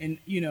go and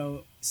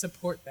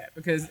support that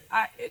because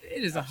it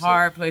is a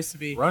hard place to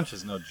be. Brunch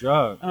is no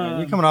joke.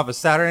 You're coming off a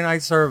Saturday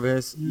night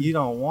service. You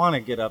don't want to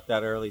get up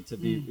that early to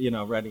be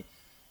ready.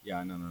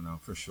 Yeah, no,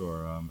 for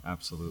sure,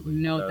 absolutely.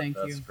 No, thank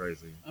you. That's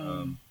crazy.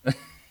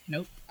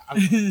 Nope. I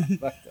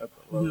love that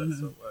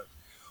so much.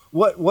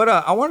 What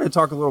I wanted to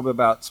talk a little bit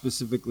about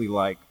specifically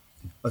like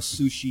a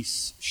sushi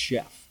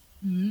chef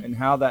and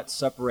how that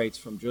separates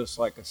from just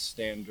like a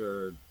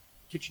standard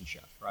kitchen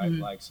chef, right?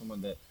 Like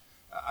someone that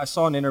I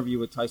saw an interview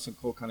with Tyson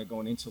Cole kind of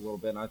going into a little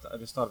bit, and I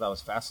just thought that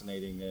was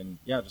fascinating, and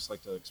I'd just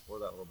like to explore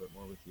that a little bit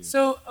more with you.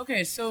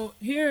 So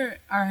here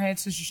our head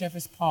sushi chef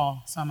is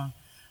Paul Sama.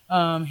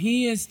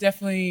 He is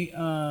definitely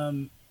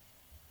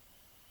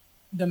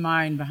the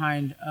mind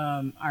behind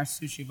our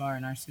sushi bar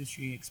and our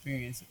sushi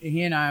experience.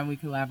 He and we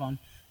collab on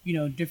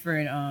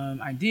different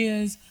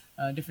ideas,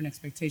 different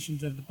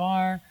expectations of the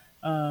bar,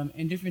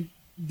 and different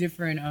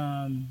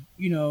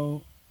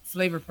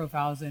flavor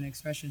profiles and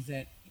expressions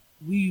that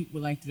we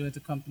would like to do as a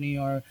company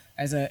or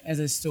as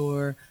a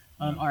store,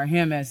 or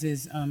him as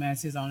his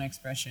own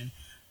expression.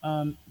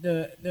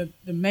 The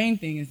main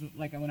thing is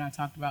like when I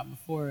talked about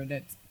before,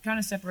 that kind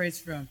of separates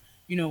from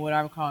what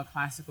I would call a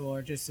classical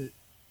or just a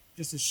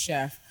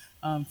chef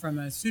from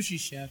a sushi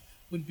chef.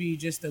 Would be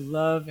just the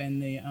love and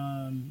the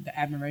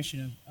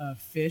admiration of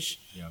fish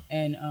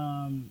and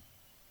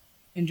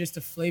just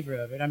the flavor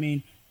of it. I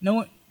mean,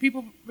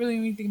 people really,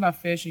 when you think about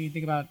fish and you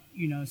think about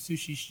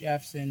sushi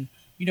chefs, and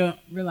you don't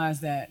realize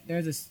that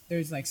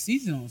there's like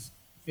seasonal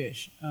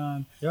fish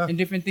and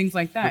different things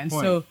like that.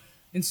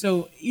 And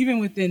so even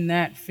within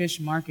that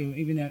fish market,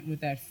 even with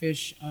that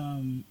fish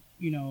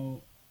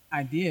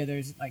idea,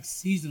 there's like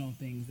seasonal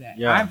things that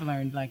I've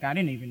learned like I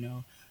didn't even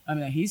know.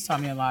 That he's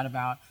taught me a lot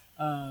about.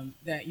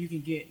 That you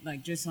can get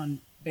like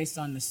based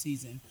on the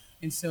season.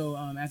 And so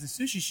as a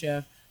sushi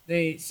chef,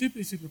 they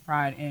super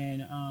pride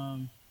in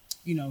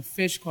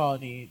fish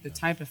quality, the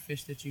type of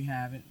fish that you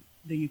have,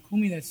 the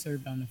yukumi that's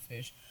served on the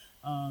fish,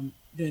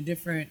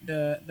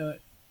 the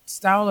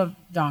style of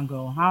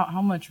dango,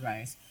 how much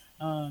rice,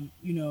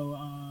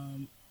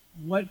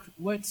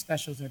 what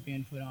specials are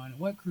being put on,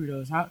 what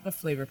crudos, how the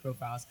flavor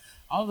profiles,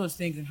 all those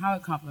things, and how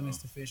it complements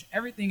the fish.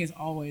 Everything is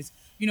always,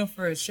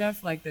 for a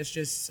chef like that's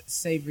just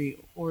savory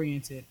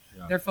oriented,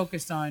 they're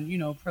focused on,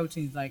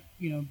 proteins like,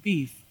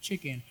 beef,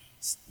 chicken,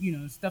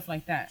 stuff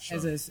like that. Sure.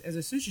 As a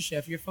sushi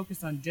chef, you're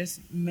focused on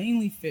just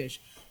mainly fish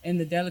and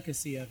the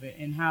delicacy of it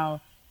and how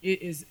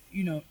it is,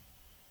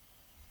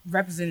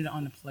 represented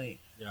on the plate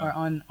or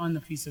on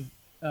the piece of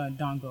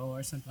dango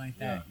or something like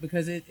that,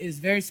 because it is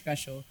very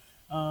special.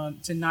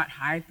 To not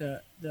hide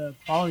the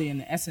quality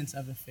and the essence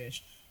of the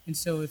fish. And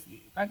so if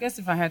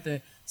I had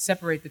to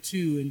separate the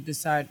two and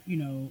decide,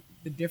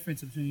 the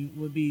difference between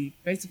would be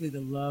basically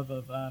the love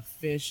of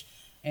fish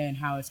and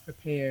how it's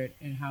prepared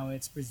and how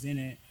it's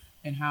presented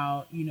and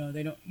how, you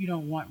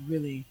don't want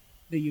really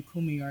the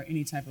yukumi or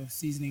any type of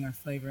seasoning or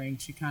flavoring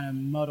to kind of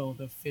muddle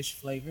the fish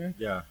flavor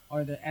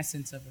or the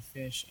essence of the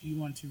fish. You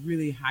want to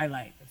really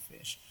highlight the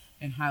fish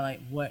and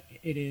highlight what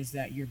it is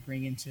that you're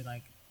bringing to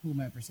like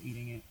whomever's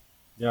eating it.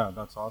 Yeah,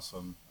 that's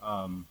awesome.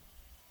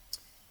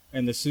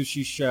 And the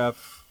sushi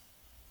chef,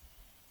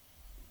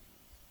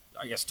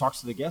 I guess, talks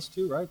to the guest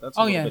too, right? That's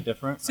a little bit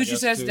different. Sushi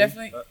chefs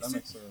definitely. That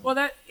makes sense.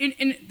 Well,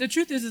 in the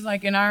truth is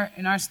like in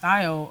our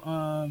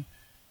style,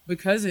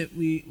 because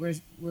we're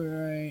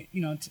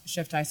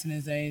Chef Tyson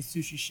is a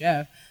sushi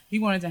chef. He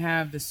wanted to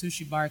have the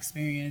sushi bar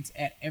experience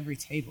at every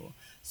table.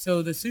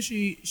 So the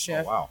sushi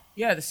chef,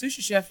 the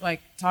sushi chef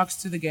like talks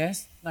to the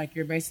guest, like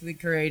you're basically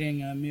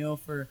creating a meal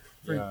for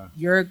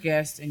your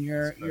guest and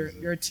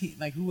your team,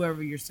 like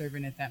whoever you're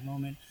serving at that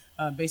moment,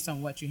 based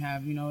on what you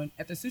have.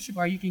 At the sushi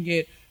bar, you can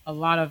get a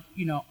lot of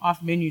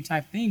off menu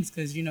type things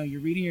because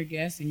you're reading your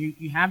guests and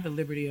you have the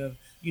liberty of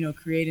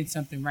creating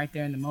something right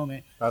there in the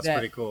moment. That's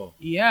pretty cool.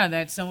 Yeah,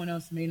 that someone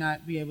else may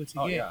not be able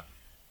to get.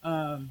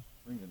 Yeah.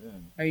 Bring it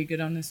in. Are you good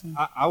on this one?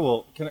 I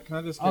will. Can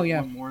I just get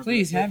one more?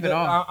 Please have it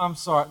all. I'm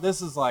sorry. This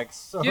is like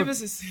so Give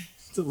us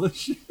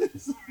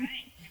delicious.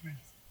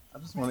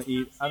 just want to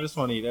eat. I just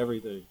want to eat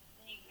everything. There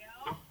you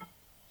go.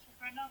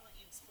 Rhonda, I'll let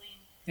you explain.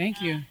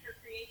 Thank you. Her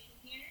creation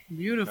here.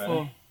 Beautiful.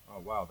 Okay. Oh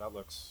wow, that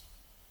looks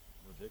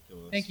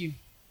ridiculous. Thank you.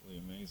 Really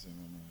amazing.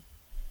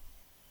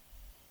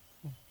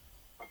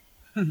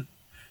 Go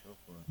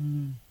for it.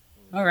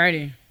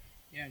 Alrighty.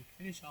 Yeah,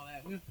 finish all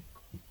that.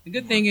 The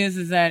good thing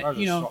is that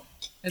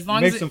as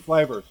long as some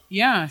flavors.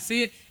 Yeah,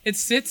 see it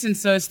sits, and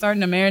so it's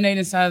starting to marinate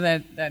inside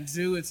of that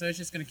zoo, and so it's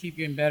just gonna keep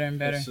getting better and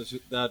better.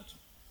 That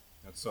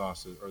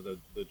sauce or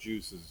the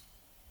juice is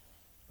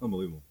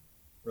unbelievable.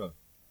 Really.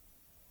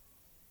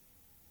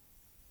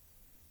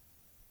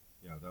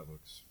 Yeah, that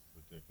looks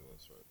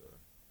ridiculous right there.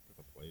 Look at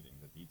the plating,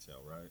 the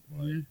detail, right?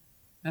 Like,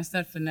 that's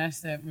that finesse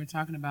that we're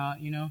talking about. I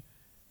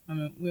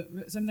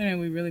mean, something that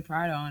we really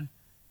pride on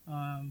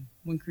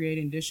when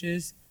creating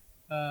dishes.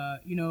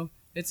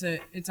 It's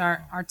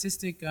our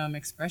artistic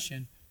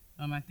expression.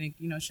 I think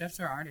chefs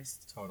are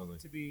artists. Totally.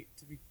 To be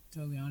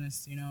totally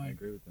honest, I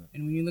agree with that.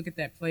 And when you look at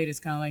that plate, it's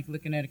kind of like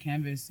looking at a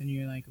canvas, and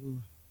you're like, ooh,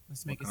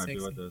 let's make it sexy.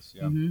 What can I do with this?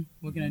 Yeah.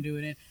 What can I do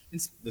with it?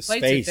 And the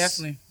plates space. are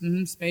definitely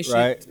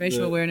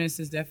spatial awareness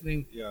is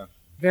definitely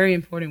very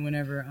important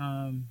whenever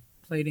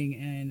plating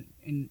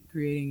and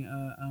creating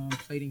a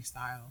plating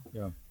style.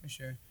 Yeah, for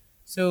sure.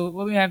 So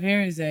what we have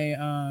here is a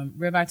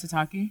ribeye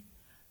tataki.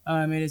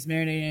 It is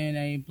marinated in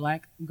a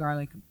black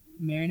garlic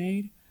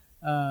marinade,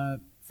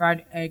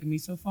 fried egg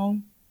miso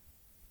foam,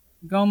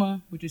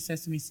 goma, which is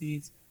sesame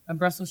seeds, a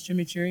Brussels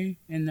chimichurri,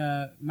 and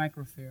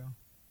mustard frill.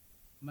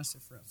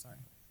 Sorry.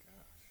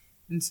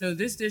 And so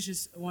this dish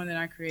is one that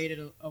I created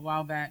a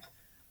while back,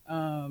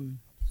 and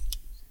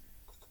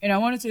I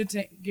wanted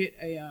to get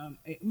a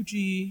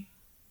Uchi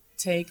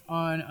take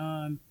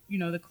on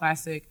the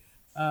classic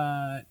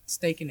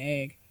steak and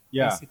egg.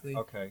 Yeah. Basically.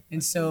 Okay.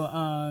 And so,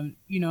 I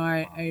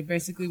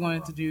basically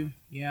wanted to do,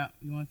 you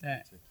want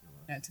that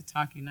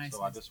tataki nice.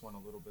 So I just want a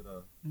little bit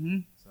of.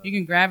 You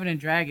can grab it and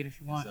drag it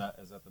if you want.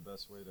 Is that the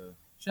best way to?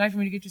 Should I like for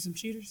me to get you some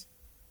cheaters?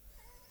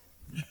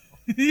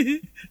 I'm so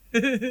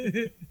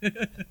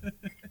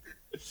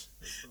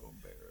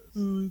embarrassed.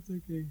 Oh, it's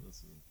okay.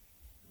 Listen.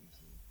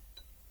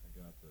 I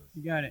got this.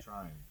 You got it. I'm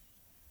trying.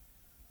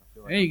 I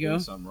feel like there you I'm go.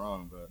 doing something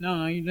wrong, but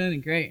no, you're doing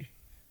it great.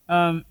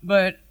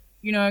 But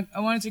I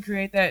wanted to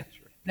create that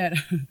that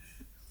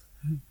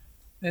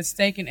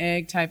steak and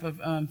egg type of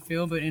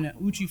feel, but in an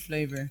uchi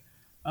flavor.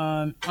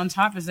 On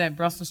top is that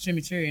Brussels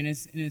chimichurri, and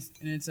it's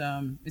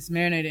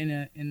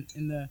marinated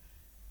in the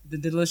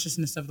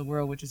deliciousness of the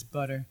world, which is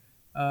butter.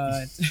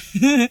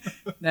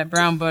 That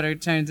brown butter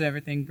turns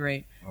everything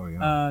great. Oh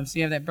yeah. So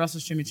you have that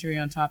Brussels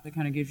chimichurri on top that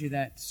kind of gives you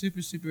that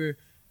super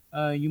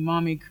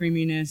umami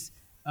creaminess,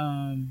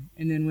 and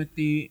then with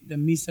the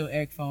miso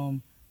egg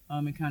foam.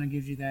 It kind of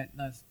gives you that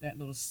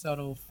little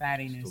subtle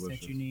fattiness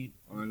that you need.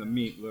 And the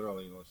meat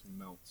literally just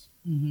melts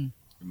in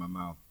my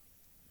mouth.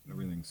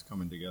 Everything's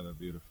coming together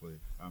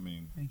beautifully. I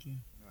mean, thank you.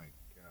 My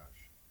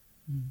gosh,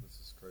 this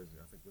is crazy.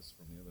 I think this is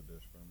from the other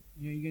dish.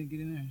 Yeah, you gotta get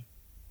in there.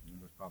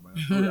 Just pop my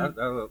that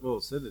little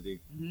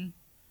acidity. I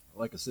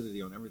like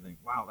acidity on everything.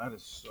 Wow, that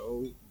is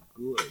so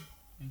good.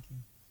 Thank you.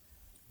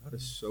 That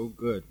is so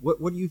good.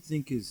 What do you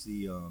think is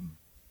the?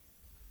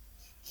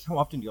 How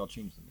often do y'all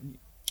change the menu?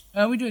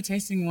 We do a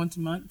tasting once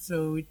a month,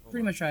 so we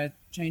pretty much try to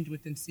change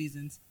within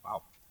seasons.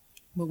 Wow.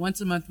 But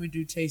once a month we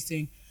do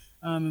tasting,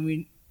 and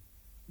we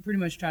pretty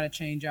much try to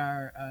change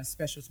our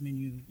specials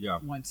menu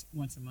once a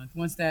month.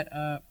 Once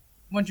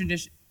your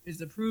dish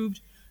is approved,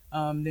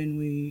 then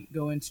we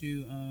go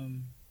into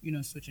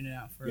switching it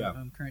out for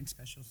current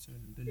specials. To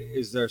the new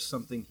Is there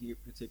something here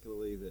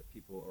particularly that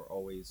people are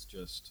always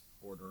just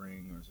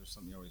ordering, or is there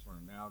something you're always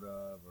running out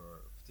of,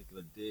 or a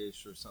particular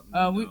dish or something?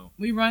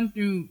 We run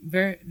through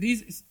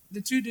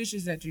the two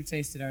dishes that you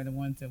tasted are the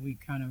ones that we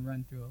kind of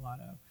run through a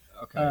lot of.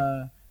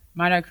 Okay.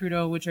 Maidai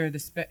Crudo, which are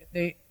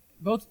they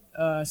both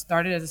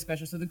started as a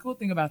special. So the cool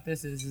thing about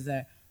this is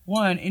that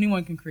one,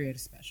 anyone can create a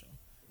special.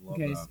 Love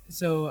Okay, that.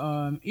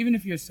 so even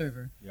if you're a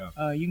server,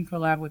 Yeah. you can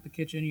collab with the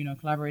kitchen.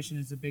 Collaboration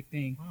is a big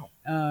thing. Wow.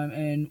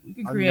 And we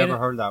can I've create. never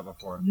heard that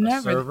before.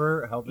 Never. A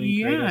server helping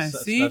create a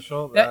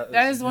special.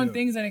 That is one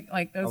thing that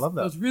I love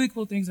that. those really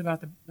cool things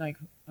about the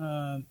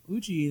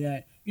Uchi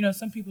that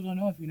some people don't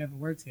know if you never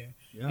worked here,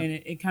 and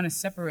it kind of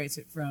separates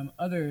it from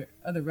other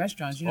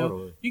restaurants.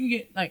 Totally. You can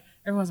get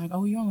everyone's like,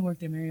 oh, you only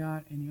worked at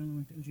Marriott and you only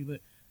worked at Uchi, but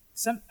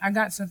I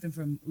got something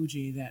from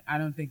Uchi that I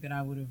don't think that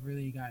I would have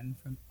really gotten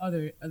from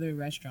other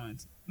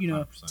restaurants.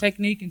 100%.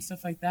 Technique and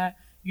stuff like that.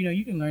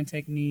 You can learn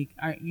technique.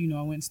 I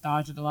went and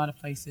staged at a lot of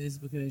places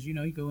because you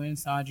go in and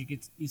stage,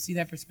 you see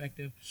that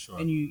perspective, Sure.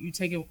 and you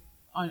take it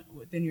on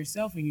within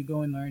yourself, and you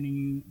go and learn,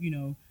 and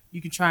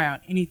you can try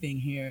out anything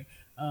here,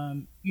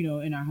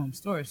 in our home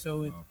store.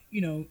 So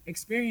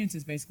experience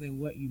is basically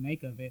what you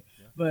make of it.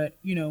 Yeah. But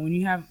when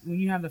you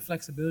have the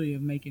flexibility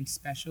of making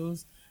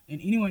specials,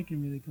 and anyone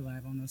can really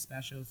collab on those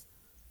specials.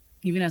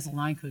 Even as a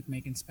line cook,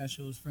 making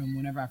specials from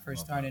whenever I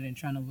first started and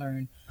trying to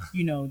learn,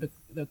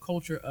 the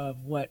culture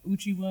of what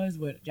Uchi was,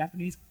 what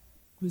Japanese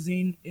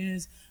cuisine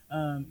is,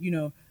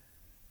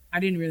 I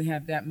didn't really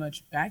have that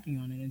much backing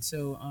on it, and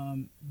so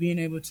being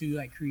able to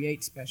like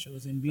create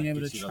specials and being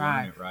able to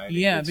try,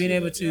 being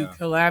able to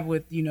collab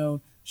with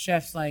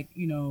chefs like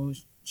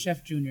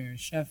Chef Junior,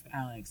 Chef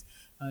Alex,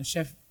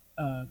 Chef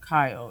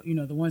Kyle,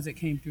 the ones that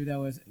came through that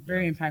was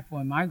very impactful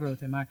in my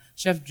growth, and my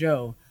Chef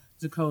Joe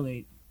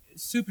Zacolate,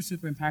 super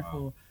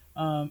impactful.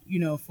 Wow.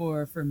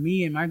 For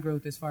me and my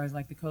growth as far as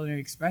like the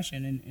culinary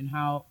expression and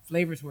how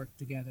flavors work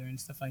together and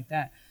stuff like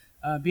that.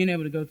 Being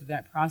able to go through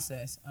that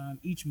process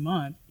each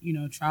month,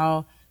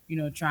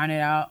 trying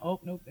it out. Oh,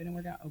 nope, it didn't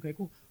work out. Okay,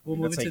 cool. We'll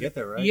move it to get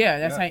there, right? Yeah,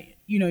 that's how,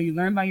 you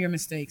learn by your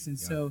mistakes. And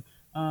so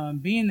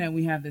being that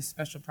we have this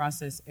special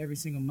process every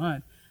single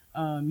month,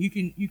 you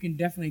can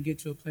definitely get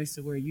to a place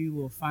to where you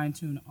will fine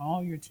tune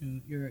all your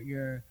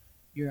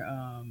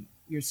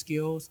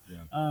skills.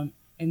 Yeah.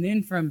 And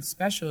then from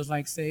specials,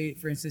 like say,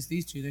 for instance,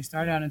 these two, they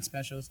started out in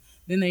specials.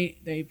 Then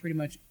they pretty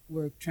much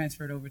were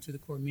transferred over to the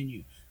core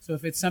menu. So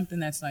if it's something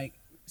that's like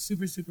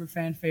super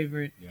fan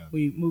favorite,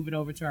 we move it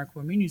over to our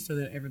core menu so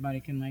that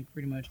everybody can like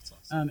pretty much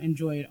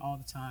enjoy it all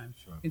the time.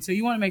 Sure. And so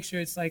you want to make sure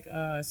it's like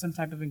some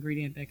type of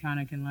ingredient that kind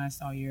of can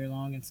last all year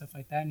long and stuff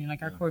like that. And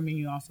like our core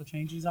menu also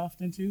changes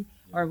often too,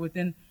 or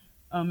within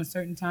a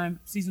certain time,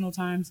 seasonal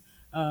times.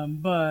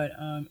 But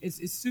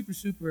it's super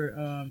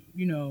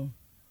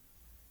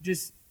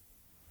just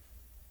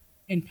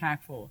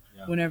impactful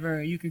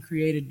whenever you can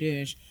create a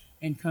dish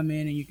and come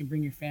in and you can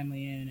bring your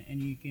family in and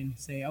you can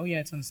say, oh yeah,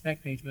 it's on the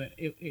spec page, but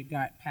it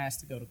got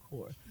passed to go to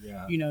core.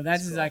 Yeah.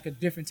 That is like a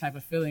different type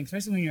of feeling,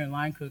 especially when you're a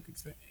line cook.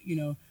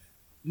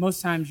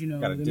 Most times,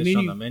 got a the dish menu.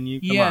 On the menu.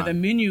 The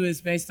menu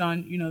is based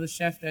on the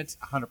chef that's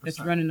 100%.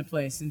 That's running the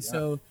place, and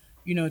so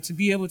to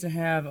be able to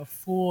have a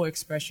full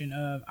expression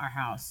of our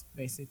house,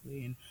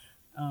 basically, and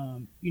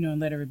and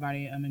let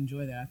everybody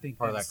enjoy that. I think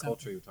part of that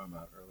culture you were talking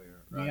about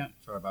earlier, right? Yeah.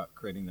 Talk about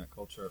creating that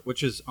culture,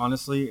 which is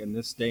honestly in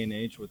this day and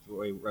age with the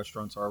way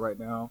restaurants are right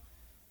now,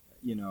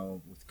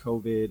 with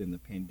COVID and the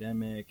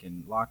pandemic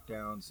and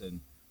lockdowns,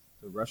 and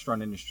the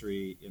restaurant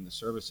industry and the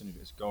service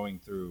industry is going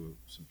through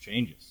some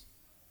changes.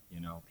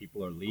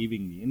 People are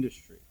leaving the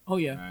industry. Oh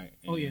yeah. Right?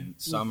 And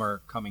some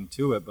are coming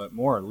to it, but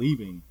more are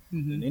leaving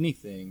than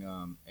anything.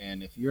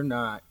 And if you're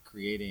not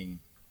creating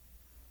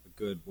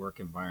good work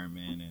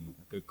environment and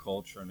a good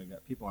culture, and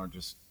people aren't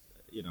just,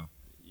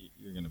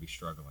 you're going to be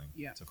struggling.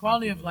 Yeah,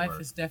 quality of life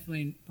is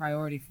definitely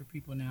priority for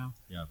people now.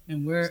 Yeah,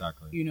 and we're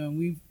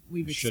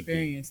we've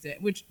experienced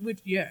that. Which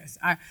yes,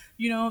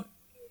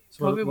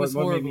 COVID was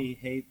horrible. What made me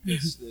hate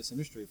this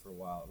industry for a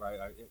while, right?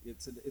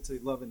 It's a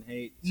love and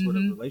hate sort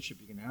of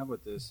relationship you can have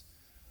with this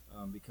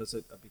because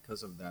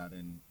of that,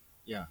 and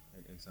yeah,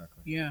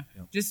 exactly. Yeah,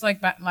 just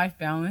like life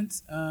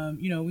balance.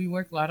 We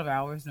work a lot of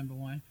hours, number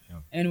one,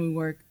 and we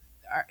work.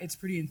 It's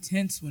pretty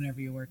intense whenever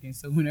you're working.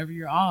 So whenever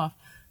you're off,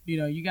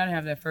 you got to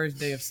have that first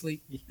day of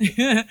sleep,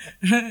 and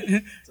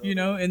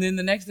then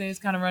the next day it's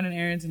kind of running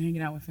errands and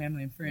hanging out with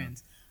family and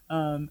friends,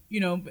 and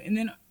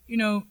then,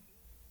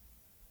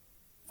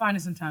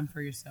 finding some time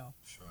for yourself.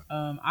 Sure.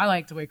 I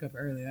like to wake up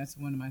early. That's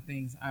one of my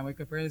things. I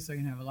wake up early so I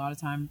can have a lot of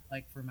time,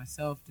 like for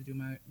myself, to do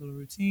my little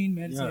routine,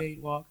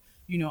 meditate, walk,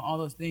 all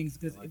those things.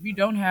 Because if you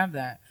don't have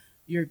that,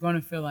 you're going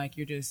to feel like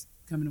you're just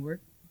coming to work,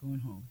 going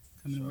home,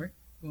 coming to work,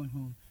 going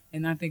home.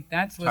 And I think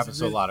that's what happens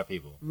to a lot of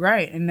people.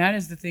 Right. And that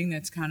is the thing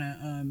that's kind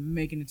of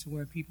making it to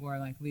where people are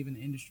like leaving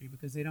the industry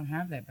because they don't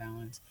have that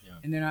balance. Yeah.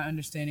 And they're not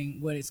understanding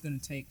what it's going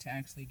to take to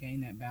actually gain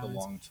that balance. The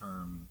long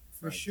term.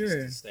 For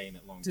sure. To stay in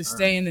it long term. To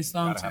stay in this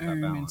long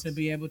term and to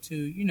be able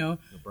to, the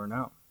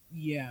burnout.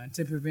 Yeah,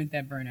 to prevent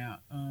that burnout.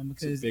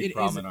 Because it's a big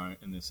problem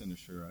in this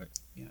industry, right?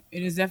 Yeah.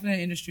 It is definitely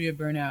an industry of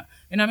burnout.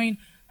 And I mean,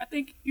 I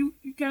think you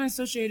kind of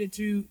associate it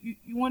to,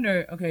 you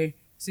wonder, okay,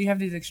 so you have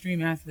these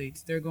extreme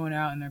athletes. They're going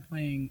out and they're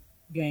playing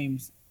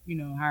games,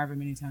 however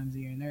many times a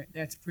year, and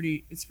it's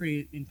pretty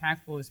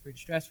impactful. It's pretty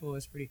stressful.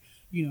 It's pretty,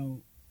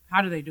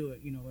 how do they do it?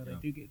 Well, they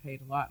do get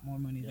paid a lot more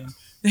money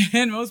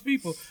than most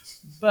people.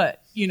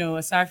 But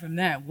aside from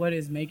that, what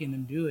is making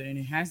them do it? And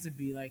it has to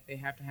be like they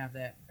have to have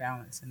that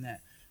balance and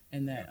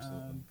that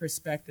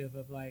perspective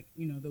of like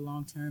the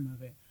long term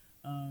of it.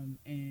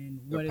 And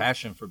the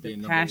passion for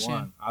being number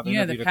one. I've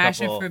interviewed the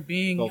passion a couple for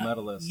being gold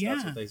medalists.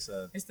 That's what they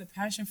said. It's the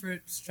passion for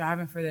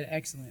striving for that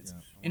excellence.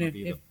 I want to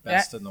be the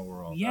best in the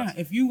world. Yeah,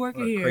 if you work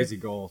here, crazy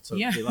goal to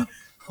be like,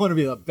 I want to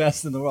be the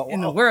best in the world.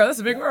 In the world, that's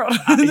a big world.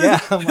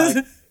 I'm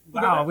like,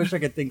 wow, I wish I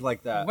could think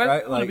like that.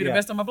 Right? I want to be the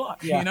best on my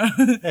block.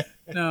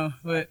 No,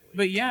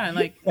 but yeah,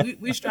 like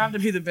we strive to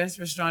be the best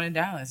restaurant in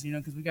Dallas.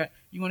 Because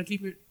you want to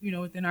keep it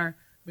within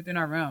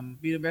our realm,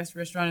 be the best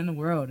restaurant in the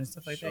world and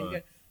stuff like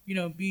that. You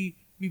got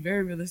be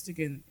very realistic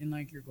in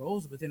like your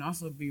goals, but then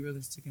also be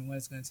realistic in what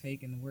it's going to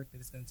take and the work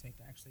that it's going to take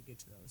to actually get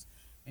to those.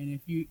 And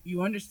if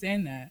you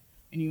understand that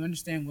and you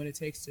understand what it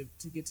takes to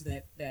get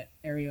to that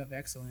area of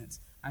excellence,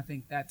 I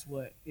think that's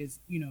what is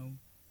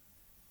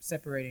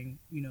separating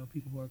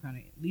people who are kind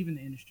of leaving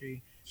the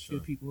industry to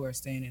people who are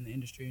staying in the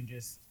industry and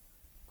just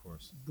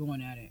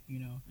going at it.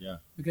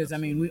 Because absolutely.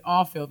 I mean, we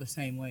all feel the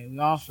same way. We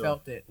all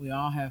felt it. We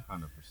all have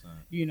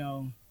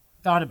 100%.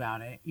 thought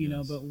about it, you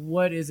know, but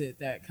what is it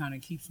that kind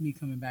of keeps me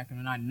coming back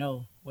and I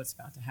know what's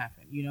about to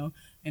happen, you know?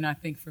 And I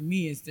think for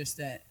me, it's just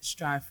that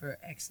strive for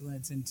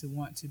excellence and to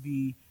want to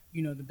be,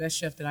 you know, the best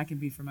chef that I can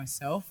be for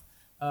myself,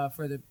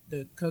 for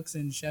the cooks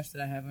and chefs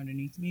that I have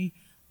underneath me,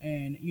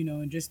 and, you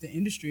know, and just the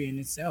industry in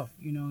itself,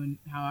 you know, and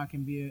how I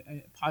can be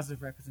a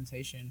positive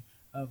representation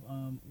of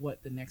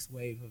what the next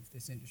wave of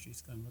this industry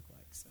is going to look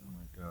like. So. Oh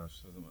my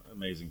gosh, that's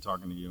amazing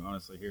talking to you.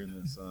 Honestly, hearing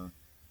this,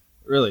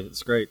 really,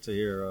 it's great to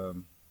hear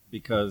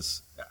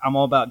because I'm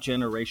all about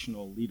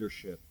generational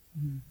leadership,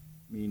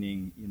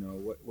 meaning, you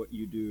know, what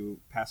you do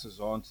passes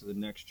on to the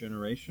next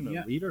generation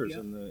of leaders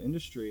in the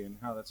industry and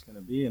how that's going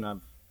to be. And I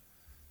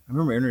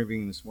remember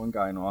interviewing this one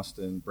guy in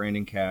Austin,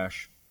 Brandon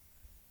Cash,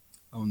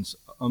 owns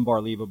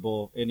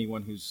Unbelievable.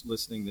 Anyone who's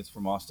listening that's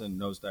from Austin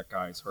knows that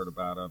guy, has heard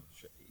about him.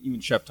 Even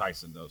Chef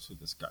Tyson knows who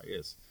this guy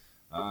is.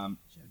 And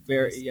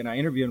I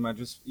interviewed him. I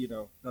just, you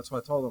know, that's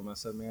what I told him. I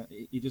said, man,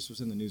 he just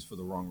was in the news for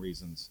the wrong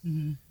reasons.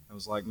 I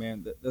was like,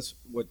 man, that's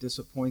what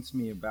disappoints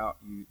me about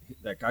you,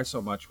 that guy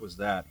so much, was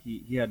that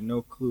he had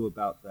no clue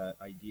about that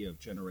idea of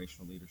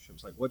generational leadership.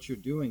 It's like, what you're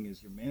doing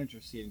is your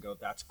managers see it and go,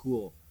 that's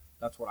cool.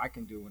 That's what I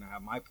can do when I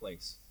have my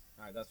place.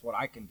 All right, that's what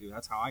I can do.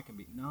 That's how I can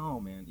be. No,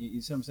 man. You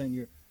see what I'm saying?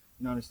 You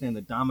don't understand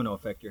the domino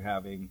effect you're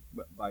having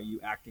by you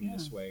acting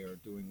this way or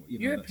doing, you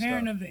know, you're a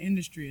parent of the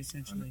industry,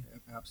 essentially.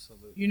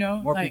 Absolutely. You know,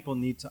 more people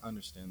need to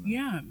understand that.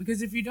 Yeah,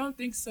 because if you don't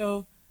think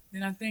so,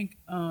 then I think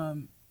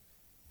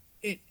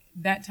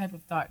that type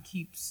of thought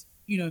keeps,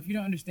 you know, if you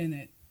don't understand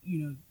that, you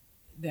know,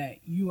 that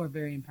you are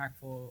very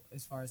impactful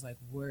as far as like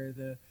where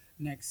the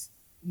next,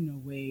 you know,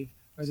 wave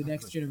or the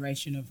next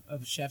generation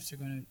of chefs are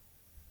going to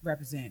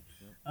represent,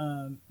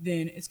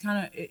 then it's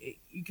kind of,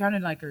 you kind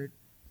of like are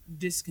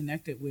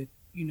disconnected with,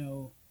 you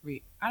know,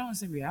 I don't want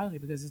to say reality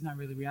because it's not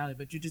really reality,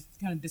 but you're just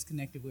kind of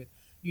disconnected with,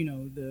 you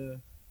know,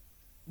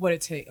 what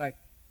it takes, like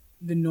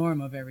the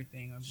norm of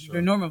everything, or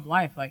the norm of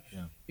life. Like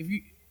if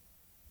you,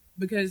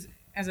 because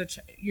as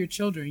your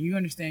children, you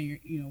understand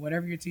you know,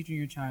 whatever you're teaching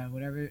your child,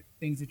 whatever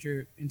things that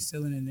you're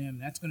instilling in them,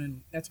 that's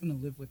gonna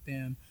live with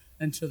them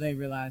until they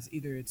realize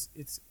either it's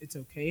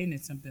okay and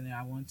it's something that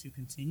I want to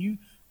continue,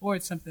 or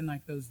it's something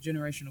like those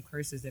generational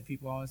curses that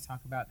people always talk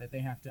about that they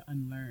have to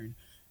unlearn.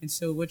 And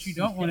so what you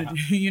don't want to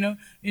do, you know,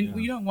 and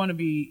you don't want to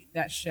be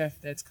that chef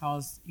that's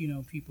caused, you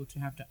know, people to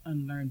have to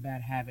unlearn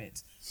bad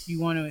habits.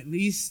 You want to at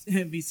least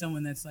be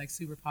someone that's like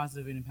super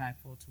positive and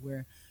impactful to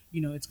where,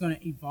 you know, it's going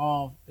to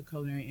evolve the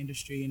culinary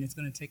industry and it's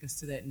going to take us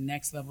to that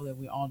next level that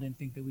we all didn't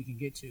think that we could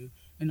get to.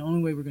 And the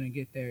only way we're going to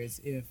get there is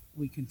if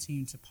we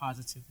continue to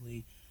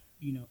positively,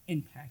 you know,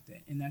 impact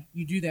it. And that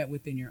you do that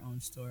within your own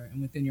store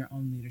and within your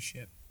own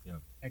leadership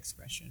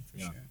expression for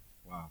sure.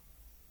 Wow.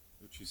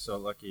 Uchi's so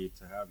lucky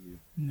to have you.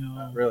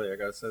 No, really, I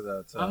gotta say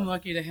that. I'm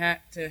lucky to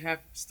have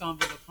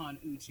stumbled upon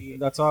Uchi.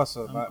 That's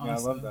awesome. I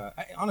love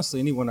that. Honestly,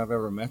 anyone I've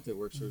ever met that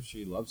works for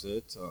Uchi loves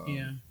it.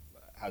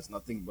 Has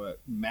nothing but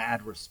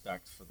mad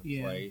respect for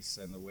the place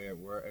and the way it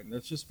works. And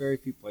there's just very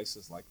few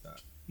places like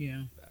that.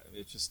 Yeah,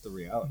 it's just the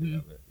reality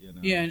of it. You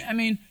know. Yeah, and I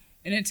mean,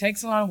 and it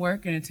takes a lot of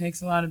work and it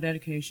takes a lot of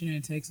dedication and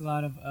it takes a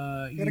lot of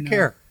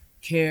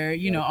care.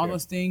 You know, all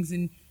those things,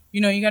 and you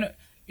know, you gotta.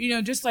 You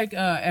know, just like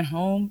at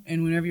home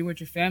and whenever you're with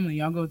your family,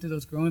 y'all go through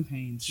those growing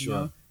pains. You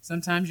know,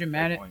 sometimes you're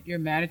mad at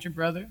your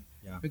brother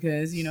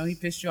because you know he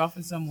pissed you off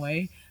in some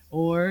way,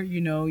 or you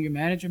know you're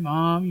mad at your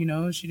mom. You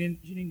know she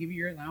didn't give you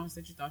your allowance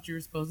that you thought you were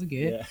supposed to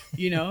get.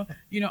 Yeah.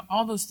 You know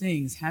all those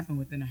things happen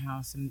within a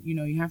house, and you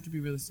know you have to be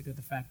realistic of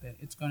the fact that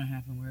it's going to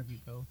happen wherever you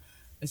go.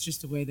 It's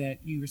just the way that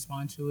you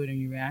respond to it and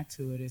you react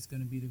to it is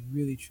going to be the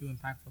really true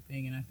impactful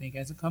thing. And I think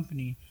as a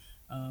company.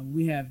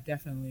 We have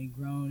definitely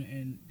grown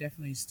and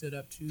definitely stood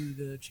up to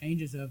the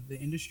changes of the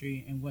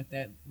industry and what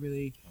that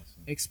really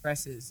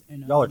expresses.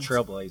 And y'all are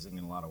trailblazing in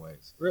a lot of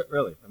ways.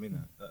 Really, I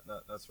mean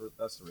that's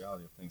the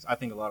reality of things. I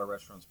think a lot of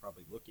restaurants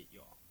probably look at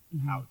y'all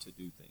how to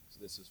do things.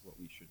 This is what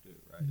we should do,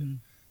 right? And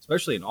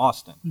especially in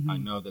Austin, I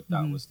know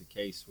that was the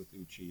case with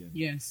Uchi. And,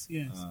 yes.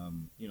 You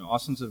know,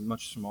 Austin's a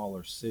much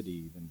smaller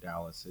city than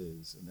Dallas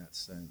is in that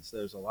sense.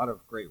 There's a lot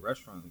of great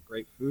restaurants and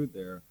great food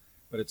there.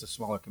 But it's a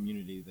smaller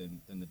community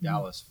than the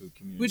Dallas food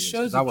community. Which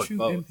shows the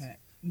true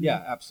impact.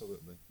 Yeah,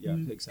 absolutely. Yeah,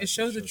 exactly. It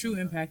shows the true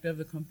impact of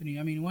the company.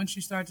 I mean, once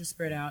you start to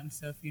spread out and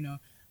stuff, you know,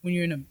 when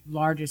you're in a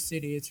larger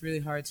city, it's really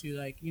hard to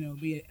like, you know,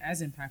 be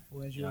as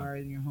impactful as you are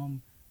in your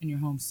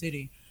home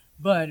city.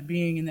 But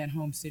being in that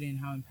home city and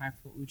how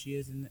impactful Uchi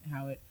is and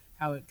how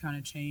it kind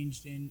of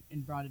changed and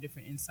brought a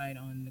different insight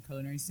on the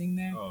culinary scene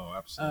there. Oh,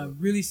 absolutely.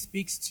 Really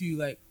speaks to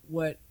like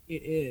what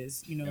it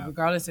is, you know,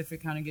 regardless if it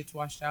kind of gets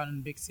washed out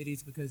in big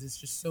cities because it's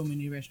just so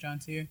many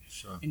restaurants here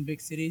in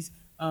big cities.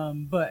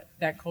 But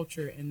that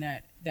culture and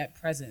that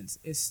presence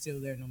is still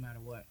there no matter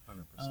what.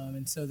 100%.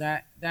 And so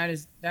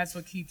that's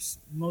what keeps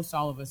most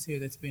all of us here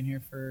that's been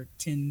here for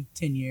 10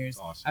 years.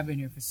 Awesome. I've been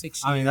here for 6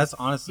 years. I mean, that's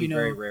honestly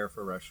very rare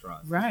for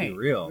restaurants. Right. To be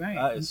real. Right.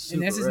 That is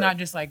super and this is rare. not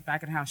just like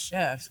back of house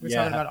chefs. We're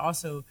talking about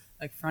also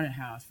like front of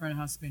house. Front of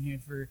house has been here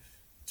for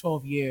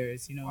 12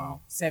 years, you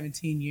know,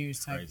 17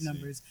 years type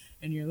numbers.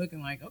 And you're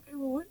looking like, okay,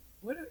 well,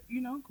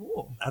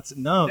 cool. That's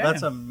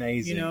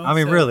amazing.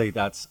 Really,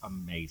 that's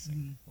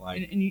amazing.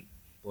 Like, and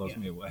blows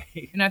me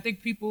away. And I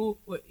think people,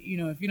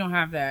 if you don't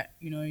have that,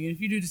 if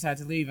you do decide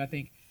to leave, I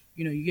think,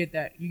 you get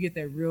that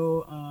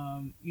real,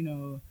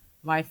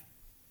 life,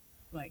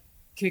 like,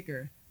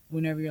 kicker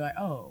whenever you're like,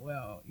 oh,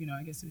 well,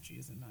 I guess sushi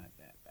isn't not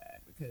that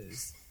bad,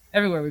 because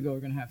everywhere we go, we're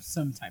going to have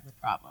some type of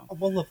problem. Oh,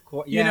 well, of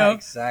course. Yeah,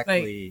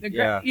 exactly. Like,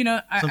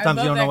 sometimes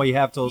you don't know what you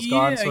have till it's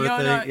gone, sort of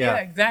thing. Yeah,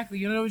 exactly.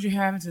 You don't know what you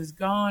have until it's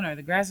gone, or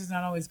the grass is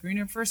not always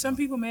greener. For some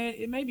people,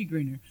 it may be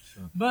greener.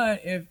 Sure.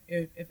 But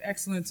if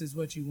excellence is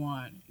what you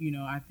want,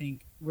 I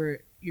think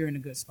you're in a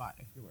good spot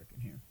if you're working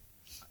here.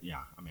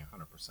 Yeah,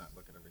 100%.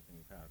 Look at everything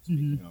you've had.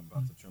 Speaking, I'm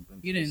about to jump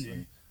into Get in this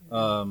there.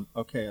 thing.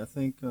 Okay, I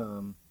think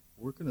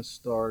we're going to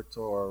start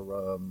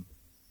our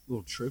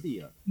little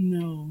trivia.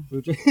 No.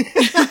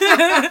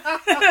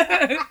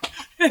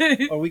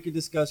 Or we could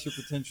discuss your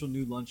potential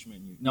new lunch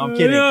menu. No, I'm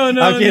kidding.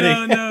 I'm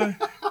kidding.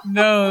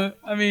 No.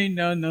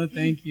 No,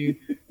 thank you.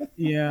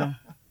 Yeah.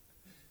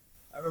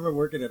 I remember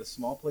working at a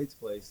small plates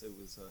place. It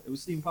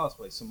was Steve Powell's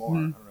place, Samora.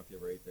 I don't know if you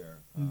ever ate there.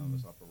 It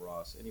was off of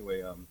Ross.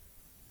 Anyway,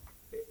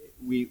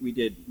 we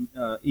did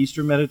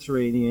Eastern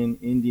Mediterranean,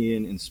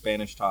 Indian, and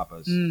Spanish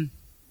tapas.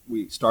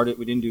 We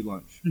didn't do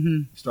lunch.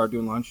 We started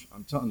doing lunch.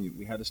 I'm telling you,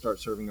 we had to start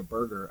serving a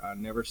burger. I've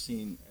never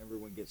seen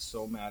everyone get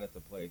so mad at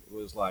the plate. It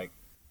was like,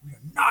 we are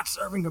not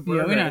serving a burger.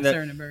 Yeah, we're not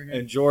serving a burger.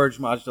 And George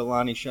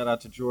Majdalani, shout out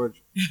to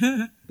George,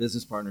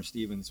 business partner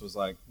Stevens, was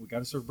like, we got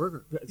to serve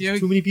burger. There's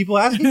too many people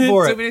asking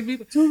for it. Too many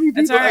people.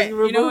 That's all right.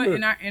 You know what?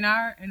 In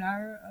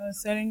our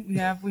setting, we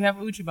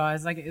have Uchi Bar.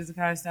 It's like an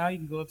izakaya style. You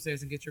can go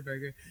upstairs and get your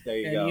burger. There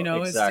you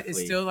go. Exactly.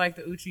 It's still like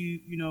the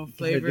Uchi,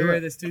 flavor,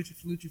 the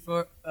Uchi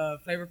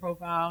flavor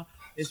profile.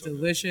 It's so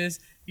delicious.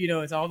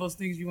 Good. It's all those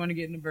things you want to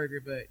get in a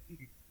burger, but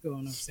you're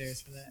going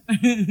upstairs for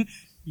that.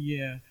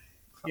 Yeah.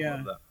 I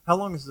love that. How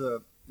long has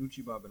the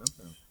Uchi Bar been up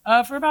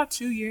there? For about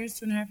 2 years,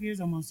 2.5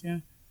 years almost, yeah.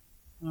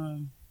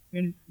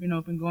 Been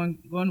open, going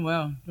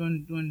well,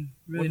 doing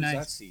really nice. What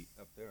does that seat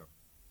up there?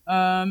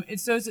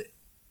 It's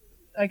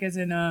like as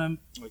in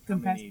like how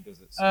many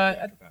does it seat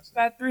capacity?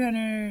 About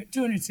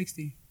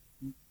 260.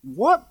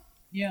 What?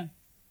 Yeah.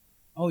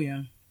 Oh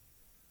yeah.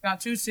 About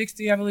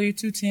 260, I believe,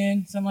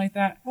 210, something like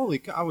that. Holy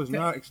cow! I was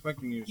not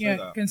expecting you to say that.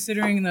 Yeah,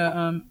 considering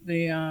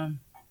the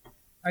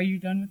Are you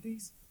done with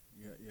these?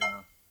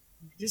 Yeah.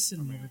 Just sit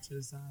over to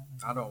the side.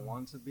 I don't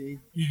want to be.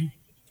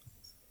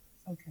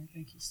 Okay,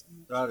 thank you so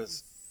much.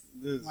 This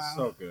is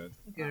so good.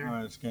 Look at her.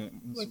 I just can't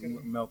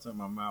melt in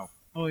my mouth.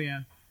 Oh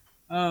yeah.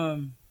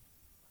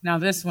 Now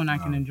this one I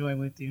can enjoy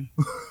with you.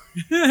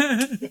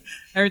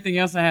 Everything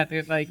else I have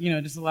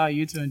to just allow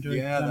you to enjoy.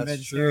 Yeah,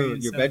 that's true.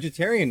 You're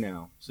vegetarian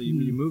now, so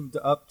you moved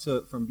up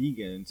from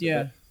vegan.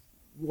 Yeah.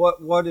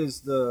 What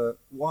is the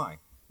why?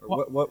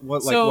 Or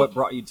what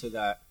brought you to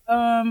that?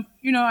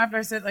 After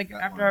I said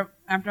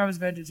after I was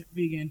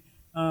vegan,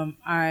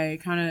 I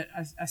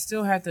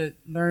still had to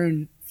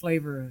learn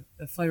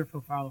the flavor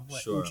profile of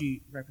what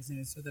Uchi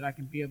represented, so that I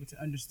can be able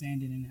to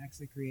understand it and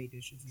actually create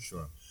dishes.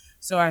 Sure.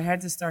 So I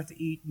had to start to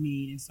eat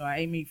meat, and so I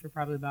ate meat for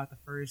probably about the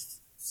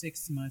first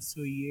 6 months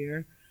to a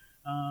year,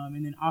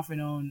 and then off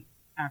and on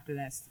after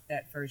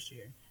that first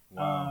year.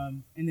 Wow.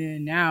 And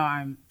then now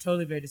I'm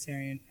totally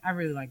vegetarian. I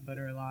really like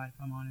butter a lot,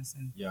 if I'm honest,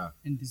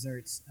 and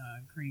desserts,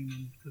 cream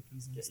and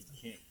cookies and stuff.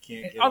 You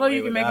can't although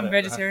you can make them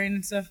vegetarian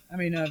and stuff. I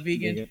mean,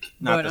 vegan,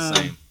 not the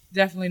same.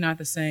 Definitely not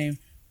the same.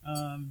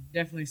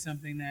 Definitely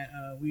something that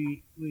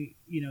we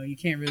you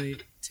can't really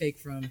take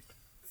from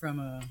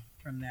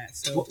that.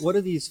 So what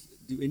are these?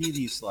 Do any of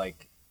these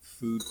like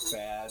food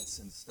fads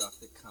and stuff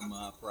that come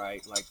up,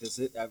 right? Like, does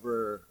it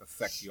ever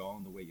affect y'all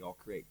in the way y'all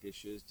create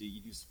dishes? Do you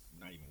just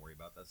not even worry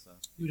about that stuff?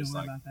 We don't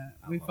worry about that.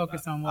 We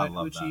focus on what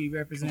Uchi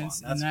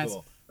represents, and that's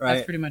cool. Right.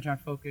 That's pretty much our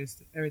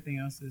focus. Everything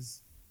else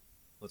is.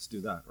 Let's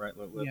do that, right?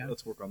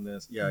 Let's work on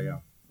this. Yeah.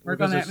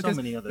 Work on that because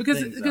so many other because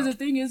things the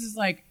thing is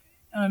like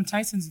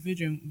Tyson's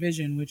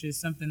vision, which is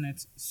something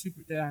that's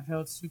that I've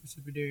held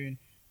super dear, and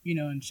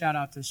and shout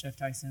out to Chef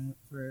Tyson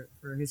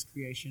for his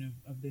creation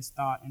of this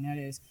thought, and that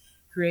is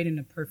creating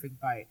the perfect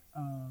bite,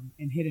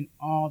 and hitting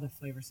all the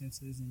flavor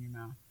senses in your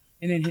mouth,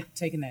 and then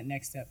taking that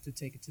next step to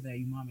take it to that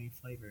umami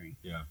flavoring.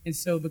 Yeah. And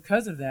so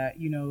because of that,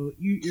 you're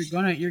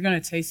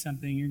gonna taste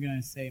something, you're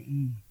gonna say,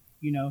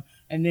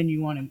 and then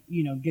you want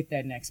to get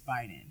that next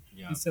bite in.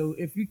 Yeah. And so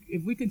if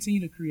we continue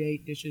to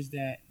create dishes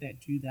that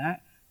do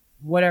that,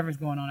 whatever's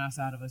going on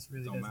outside of us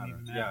really doesn't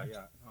even matter.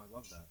 Yeah. No, I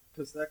love that,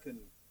 because that can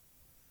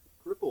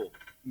cripple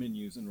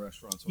menus in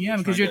restaurants. Yeah,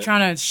 because you're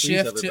trying to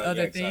shift to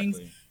other things,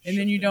 and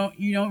then you shift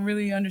don't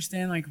really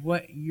understand like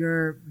what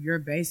your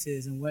base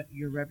is and what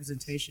your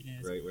representation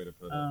is. Great way to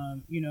put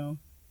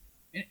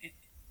it.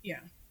 Yeah.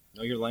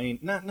 Know your lane.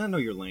 Not know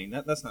your lane.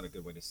 That's not a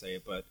good way to say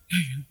it, but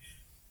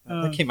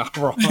that came out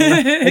wrong.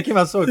 It came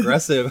out so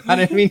aggressive. I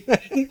didn't mean. I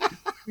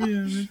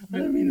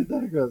didn't mean it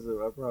that aggressive.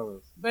 I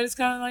promise. But it's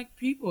kind of like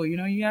people.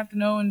 You have to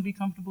know and be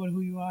comfortable in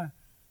who you are.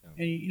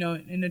 And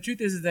and the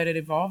truth is that it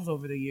evolves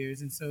over the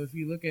years. And so if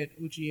you look at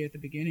Uchi at the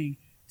beginning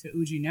to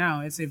Uchi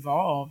now, it's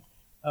evolved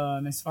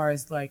as far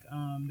as like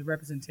the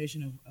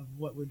representation of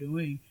what we're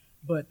doing,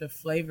 but the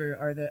flavor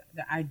or the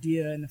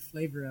idea and the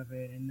flavor of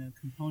it and the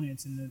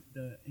components and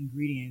the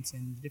ingredients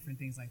and different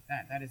things like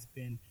that, that has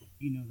been,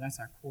 that's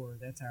our core,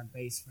 that's our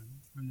base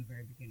from the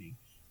very beginning.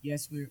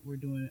 Yes, we're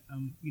doing, a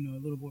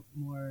little bit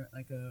more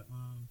like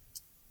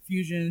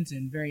fusions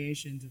and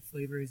variations of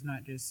flavors,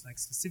 not just like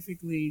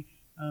specifically,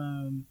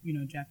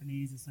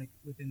 Japanese. It's like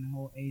within the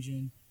whole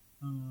Asian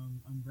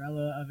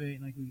umbrella of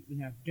it. Like we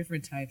have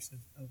different types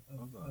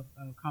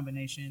of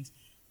combinations.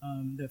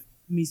 The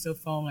miso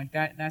foam, like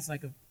that's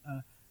like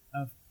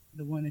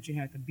the one that you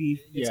have, the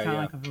beef. It's kind of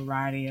like a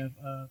variety of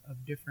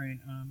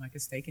different, like a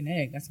steak and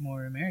egg. That's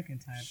more American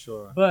type.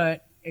 Sure.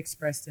 But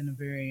expressed in a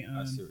very,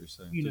 I see what you're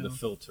saying. Through the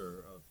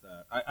filter of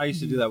that. I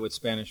used to do that with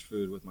Spanish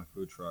food with my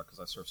food truck because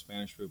I serve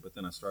Spanish food, but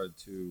then I started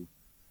to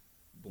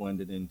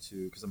blend it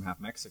into, because I'm half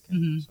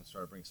Mexican, so I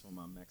started bringing some of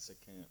my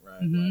Mexican,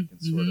 right? Like,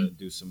 and sort of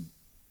do some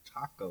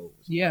tacos.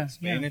 Yeah. Like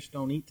Spanish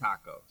don't eat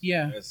tacos.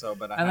 Yeah. So,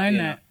 but I learned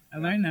that. I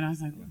learned that. I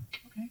was like,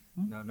 okay.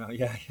 Well. No.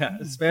 Yeah.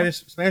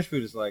 Spanish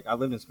food is like, I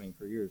lived in Spain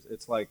for years.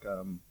 It's like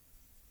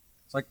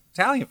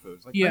Italian food.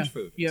 It's like French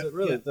food. Yeah. It's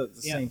really the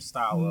same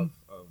style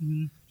of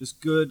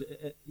just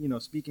good,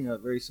 speaking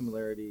of very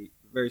similar to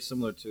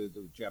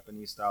the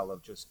Japanese style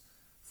of just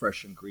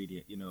fresh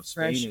ingredient.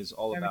 Spain is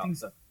all about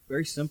the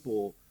very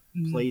simple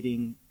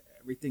plating.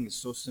 Everything is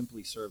so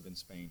simply served in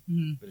Spain,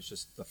 but it's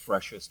just the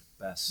freshest,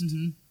 best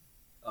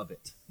of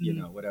it.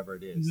 Whatever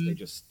it is, they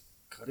just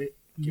cut it,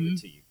 give it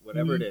to you.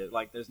 Whatever it is,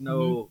 like there's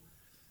no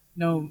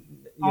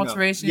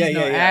alterations,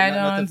 no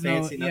add-ons,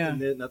 nothing fancy,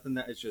 nothing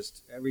that. It's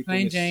just everything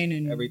plain is Jane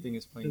and everything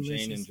is plain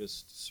delicious. Jane and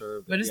just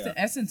served. But it's the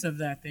essence of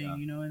that thing,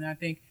 and I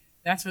think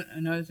that's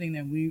another thing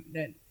that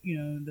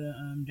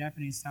the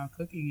Japanese style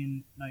cooking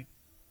and like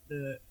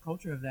the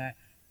culture of that.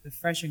 The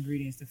fresh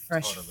ingredients, the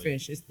fresh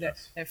fish. It's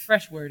that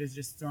fresh word is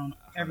just thrown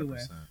 100%.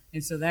 Everywhere,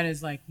 and so that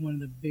is like one of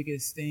the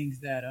biggest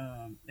things that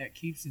that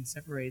keeps and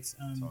separates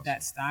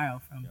that style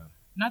from.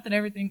 Not that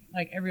everything,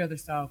 like every other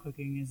style of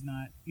cooking, is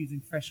not using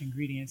fresh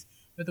ingredients,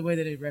 but the way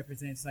that it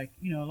represents, like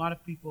a lot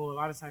of people, a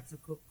lot of types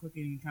of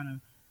cooking, kind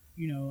of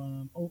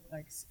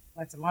likes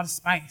a lot of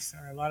spice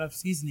or a lot of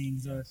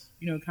seasonings, or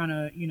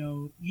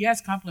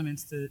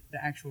complements to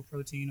the actual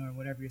protein or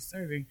whatever you're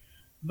serving.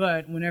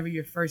 But whenever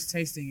you're first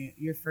tasting it,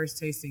 you're first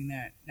tasting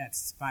that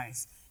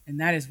spice.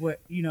 And that is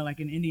what, like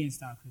in Indian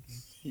style cooking,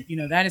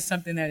 that is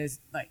something that is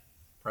like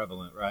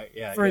prevalent, right?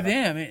 Yeah. For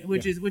them,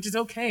 which is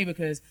okay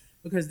because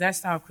that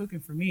style of cooking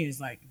for me is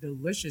like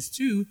delicious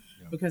too,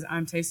 because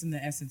I'm tasting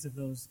the essence of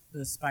the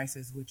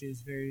spices, which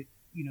is very,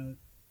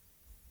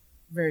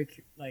 very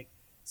like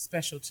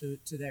special to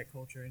that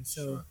culture. And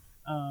so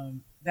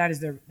that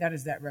is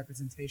that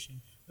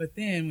representation. But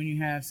then when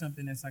you have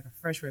something that's like a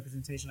fresh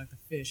representation, like the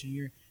fish, and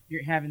you're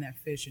having that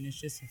fish, and it's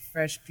just a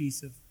fresh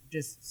piece of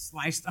just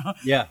sliced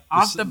off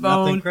the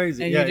bone,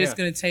 crazy. And you're just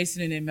gonna taste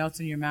it, and it melts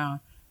in your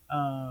mouth.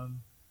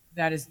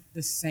 That is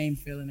the same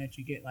feeling that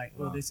you get. Like,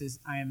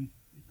 I am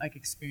like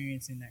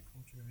experiencing that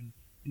culture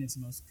in its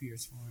most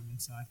purest form.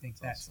 And so I think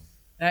that's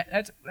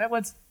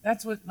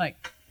what like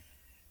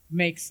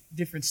makes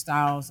different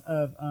styles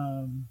of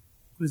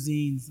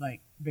cuisines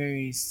like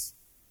very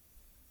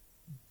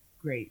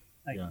great.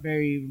 Like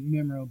very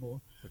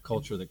memorable. The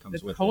culture that comes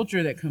with it. The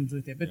culture that comes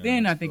with it. But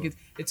then I think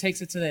it takes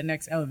it to that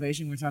next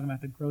elevation. We're talking about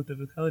the growth of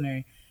the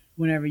culinary.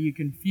 Whenever you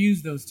can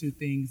fuse those two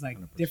things, like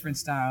 100%. Different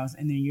styles,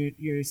 and then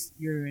you're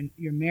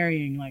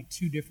marrying like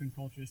two different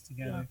cultures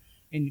together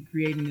and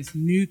creating this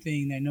new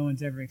thing that no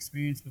one's ever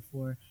experienced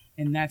before.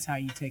 And that's how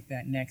you take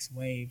that next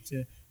wave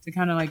to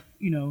kind of like,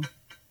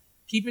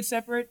 keep it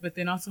separate. But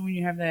then also when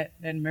you have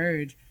that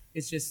merge,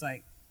 it's just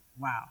like,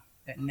 wow,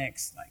 that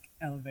next like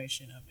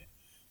elevation of it.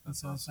 And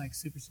so it's like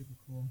super, super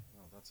cool.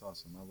 Oh, that's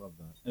awesome. I love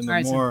that. And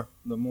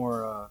the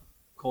more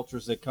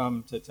cultures that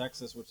come to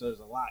Texas, which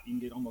there's a lot, you can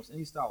get almost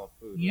any style of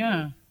food.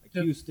 Yeah. Right? Like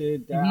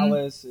Houston,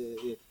 Dallas,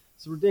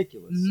 it's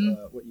ridiculous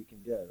what you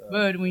can get.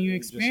 But when you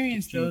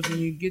experience those and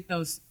you get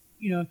those,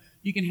 you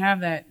can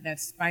have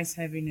that spice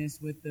heaviness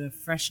with the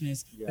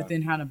freshness, but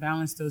then how to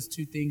balance those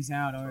two things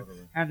out, or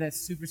have that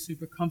super,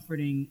 super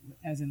comforting,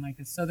 as in like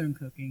the Southern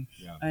cooking,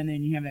 and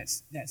then you have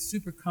that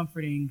super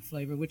comforting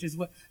flavor, which is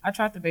what I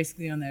tried to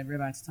basically on that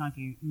ribeye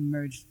tataki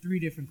merge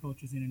three different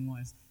cultures in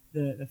once.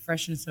 The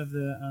freshness of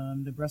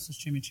the Brussels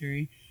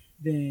chimichurri,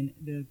 then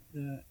the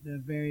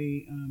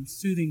very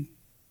soothing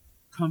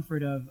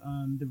comfort of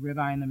the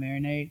ribeye and the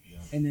marinade,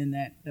 and then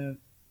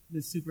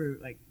the super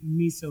like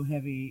miso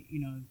heavy,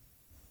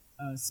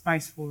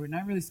 spice forward,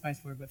 not really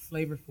spice forward, but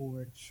flavor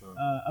forward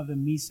of the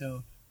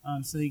miso.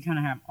 So you kind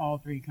of have all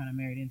three kind of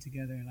married in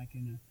together, like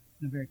in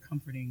a very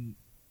comforting,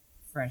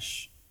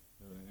 fresh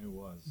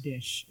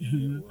dish.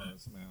 It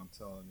was, man. I'm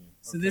telling you.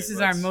 So this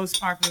is our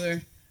most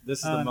popular. This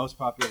is the most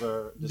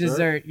popular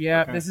dessert.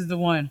 Yeah, okay. This is the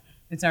one.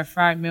 It's our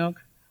fried milk.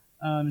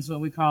 Is what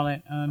we call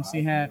it.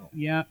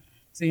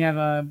 So you have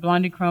a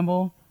blondie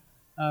crumble,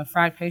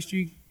 fried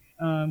pastry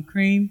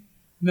cream,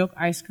 milk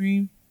ice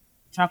cream,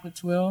 chocolate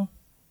twill,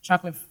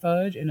 chocolate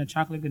fudge, and a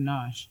chocolate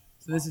ganache.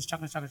 So this is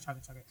chocolate. Sorry.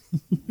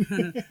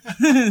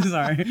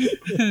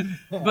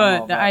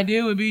 But the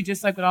idea would be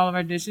just like with all of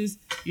our dishes.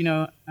 You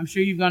know, I'm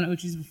sure you've gone to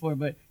Uchi's before,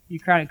 but you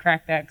try to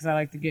crack that because I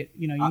like to get,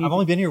 you know. I've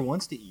only been here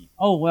once to eat.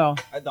 Oh, well.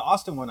 The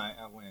Austin one I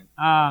went.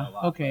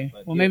 Okay.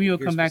 Well, maybe you'll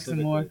come back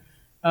some more.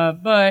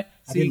 But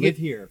so I didn't live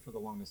here for the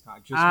longest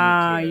time.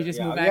 Just you just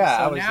moved back.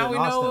 So now we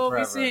know we'll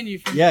be seeing you.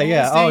 From from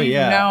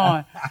now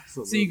on.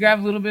 Absolutely. So you grab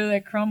a little bit of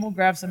that crumble,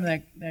 grab some of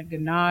that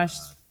ganache,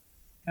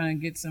 kind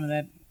of get some of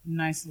that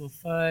nice little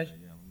fudge.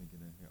 Yeah, let me get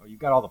in here. Oh, you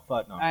got all the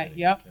fudge. No,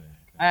 yep. Okay.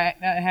 I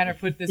had her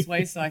put this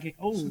way so I could.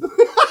 Oh.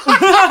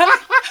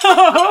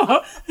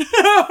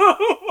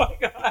 Oh my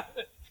God.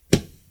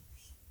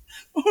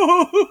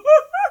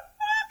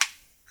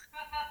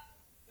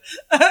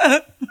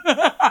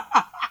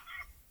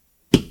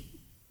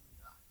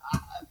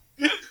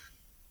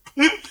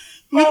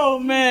 Oh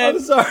man!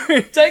 I'm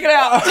sorry. Take it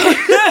out.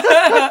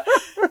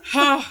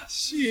 Oh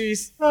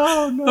jeez.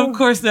 Oh no! Of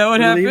course that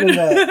would happen.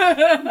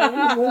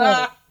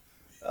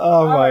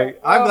 Oh my!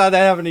 I'm glad that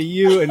happened to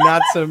you and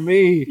not to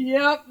me.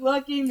 Yep,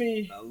 lucky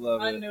me. I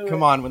love it. Knew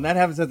Come on, when that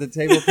happens at the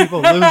table,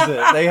 people lose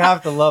it. They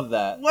have to love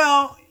that.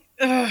 Well,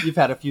 you've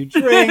had a few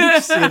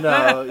drinks. You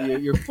know,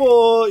 you're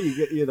full. You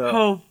get, you know.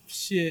 Oh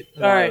shit!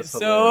 All right,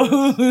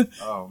 so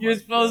you're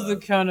supposed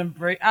God. to kind of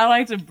break. I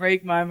like to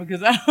break mine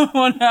because I don't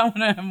want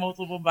to have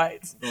multiple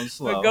bites. Going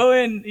slow. But go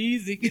in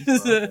easy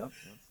because.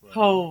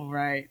 Oh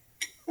right.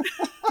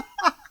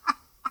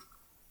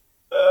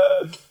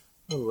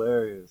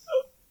 Hilarious.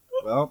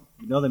 Well,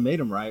 you know they made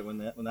them right when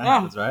that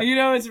happens, right? You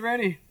know it's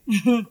ready.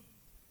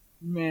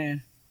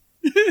 Man.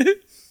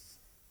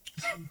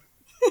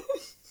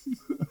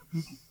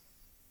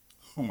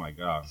 Oh my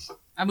God.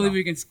 I believe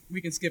we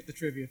can skip the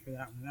trivia for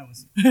that one. That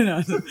was.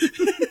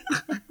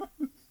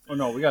 Oh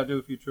no, we gotta do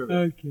a few trivia.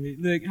 Okay,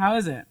 look, how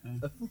is it?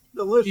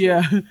 Delicious.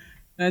 Yeah,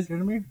 that's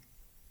kidding me.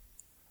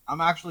 I'm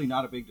actually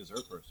not a big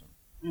dessert person.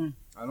 Mm.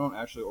 I don't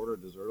actually order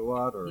dessert a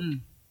lot, or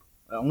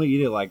I only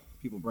eat it like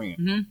people bring it.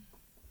 Mm-hmm.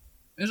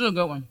 This is a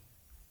good one.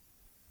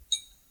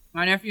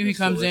 My nephew, he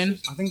comes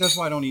delicious. I think that's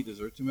why I don't eat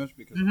dessert too much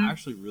because I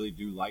actually really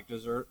do like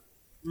dessert,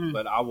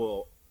 but I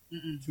will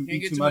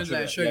eat too much of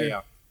that sugar.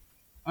 Yeah.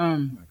 Oh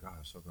my God,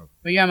 it's so good.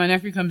 But yeah, my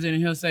nephew comes in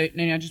and he'll say,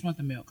 "Nanny, I just want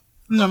the milk."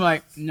 And I'm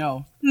like,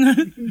 "No,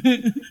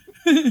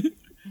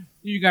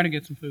 you got to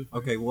get some food."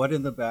 Okay, what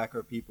in the back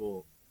are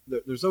people?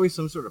 There's always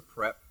some sort of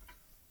prep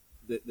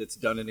that's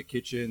done in the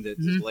kitchen that's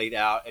just laid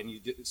out, and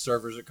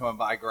servers are coming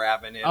by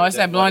grabbing it. Oh, it's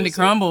that blondie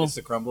crumble. It's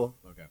the crumble.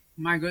 Okay.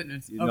 My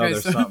goodness. You know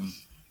there's something.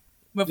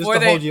 Before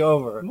just to hold you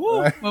over.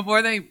 Right?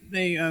 Before they put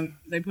it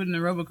in the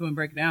Roboco and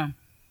break it down.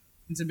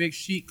 It's a big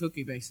sheet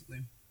cookie, basically.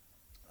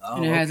 Oh,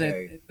 and it has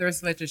a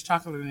tres leches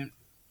chocolate in it.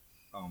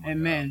 Oh my and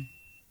God. Man,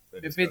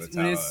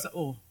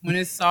 when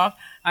it's soft,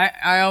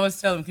 I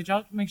always tell them, could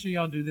y'all make sure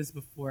y'all do this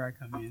before I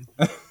come in,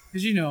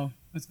 because you know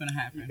what's gonna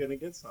happen. You're gonna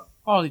get some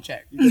quality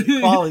check.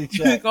 Quality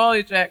check.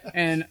 Quality check.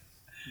 And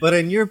but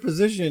in your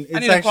position, it's I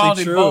need a actually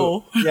quality true.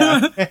 Bowl.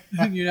 Yeah,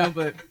 you know,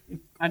 but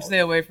I'd stay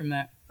away from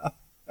that.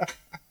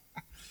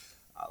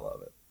 I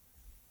love it.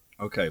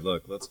 Okay,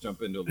 look, let's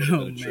jump into a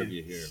little bit of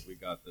trivia here. We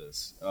got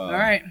this. All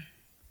right.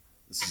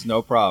 This is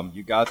no problem.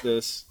 You got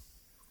this.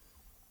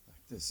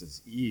 This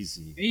is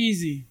easy.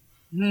 Easy.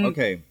 Mm-hmm.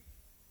 Okay.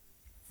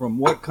 From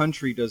what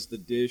country does the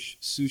dish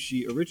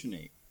sushi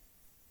originate?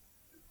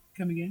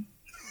 Come again?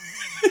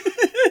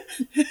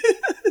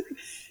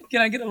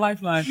 Can I get a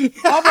lifeline?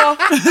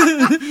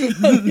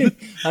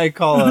 I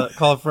call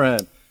a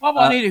friend.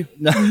 I need you.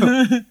 No,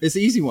 it's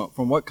an easy one.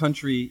 From what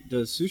country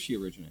does sushi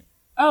originate?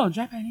 Oh,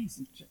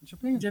 Japanese.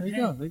 Japan. There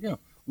you go.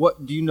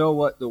 What do you know?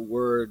 What the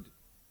word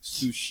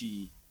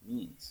sushi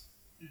means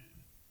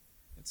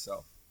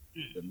itself?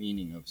 The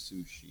meaning of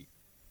sushi.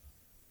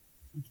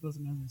 I'm supposed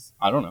to know this.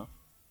 I don't know.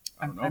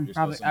 I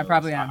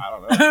probably am. I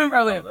don't know.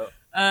 Probably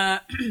am.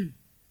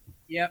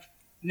 Yep.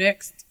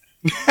 Next.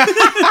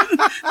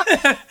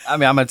 I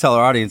mean, I'm going to tell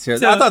our audience here.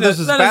 I thought this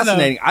was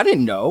fascinating. I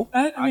didn't know.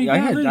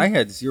 I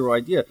had zero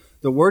idea.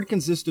 The word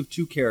consists of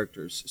two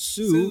characters.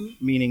 Su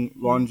meaning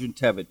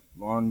longevity.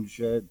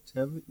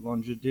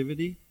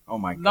 Oh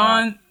my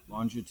God.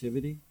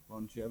 Longevity.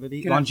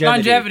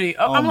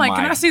 Oh, I'm like,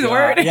 can I see the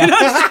word? Yeah.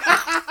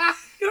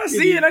 Can I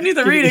see it? I need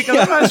to read it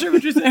because I'm not sure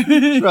what you're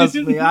saying. Trust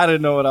me, I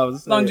didn't know what I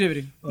was saying.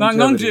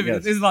 Longevity.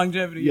 Yes. It's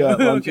longevity. Yeah,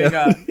 okay,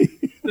 God.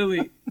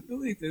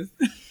 Delete this.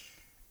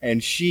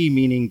 And she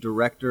meaning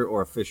director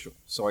or official.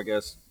 So I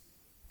guess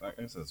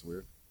that's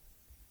weird.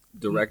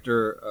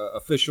 Director,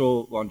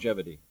 official,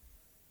 longevity.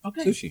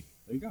 Okay. Sushi.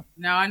 There you go.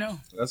 Now I know.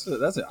 That's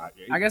it.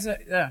 I guess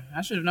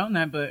I should have known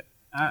that, but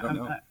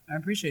I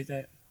appreciate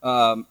that.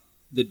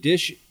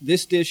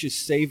 This dish is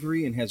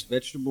savory and has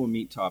vegetable and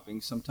meat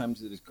toppings.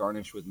 Sometimes it is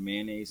garnished with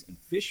mayonnaise and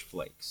fish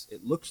flakes.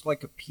 It looks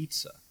like a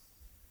pizza.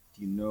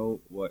 Do you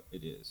know what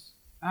it is?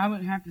 I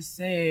would have to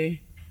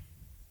say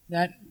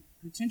that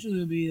potentially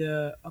would be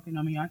the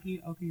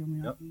okonomiyaki.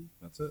 Yep,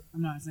 that's it.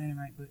 I'm not saying it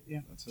right, but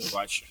yeah. That's it.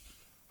 Watch.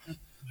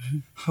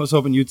 I was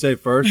hoping you'd say it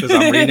first because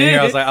I'm reading here.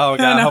 I was like, oh,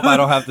 God, I hope I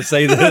don't have to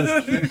say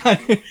this.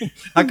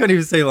 I couldn't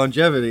even say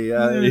longevity.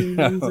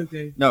 It's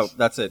okay. No,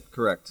 that's it.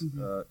 Correct.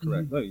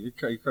 Correct. Look,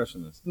 you're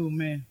crushing this. Oh,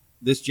 man.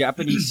 This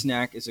Japanese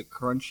snack is a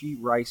crunchy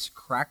rice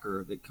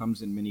cracker that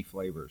comes in many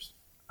flavors.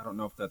 I don't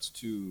know if that's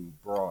too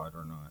broad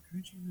or not.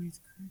 Crunchy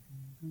rice cracker.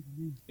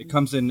 It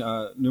comes in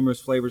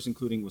numerous flavors,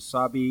 including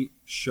wasabi,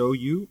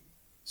 shoyu,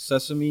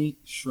 sesame,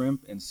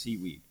 shrimp, and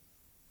seaweed.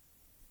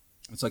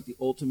 It's like the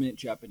ultimate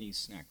Japanese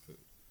snack food.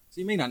 So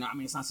you may not know. I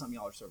mean, it's not something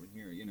y'all are serving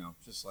here, you know,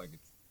 just like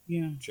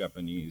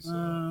Japanese.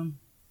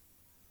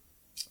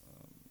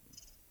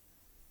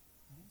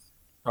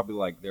 Probably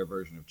like their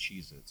version of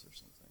Cheez-Its or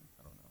something.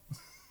 I don't know.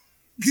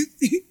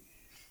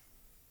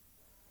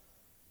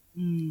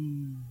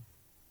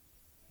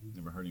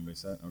 Never heard anybody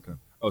say that? Okay.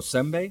 Oh,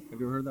 senbei? Have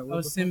you ever heard that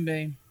word before?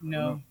 Senbei.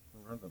 No.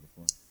 Never heard that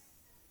before.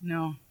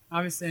 No.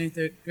 Obviously, I need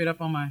to get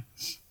up on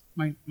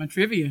my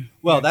trivia.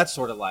 Well, that's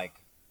sort of like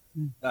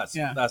that's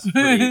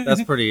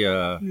pretty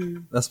hard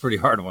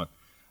one.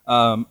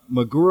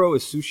 Maguro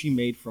is sushi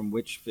made from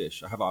which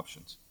fish? I have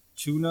options: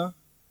 tuna,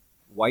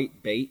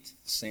 white bait,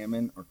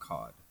 salmon, or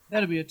cod.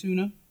 That'll be a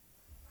tuna.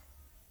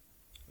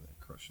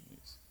 Crushing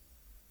these.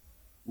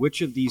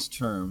 Which of these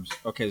terms?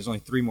 Okay, there's only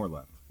 3 more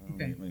left.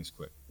 Okay. Make this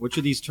quick. Which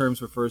of these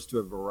terms refers to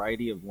a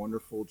variety of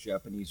wonderful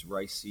Japanese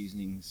rice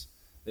seasonings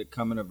that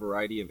come in a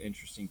variety of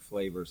interesting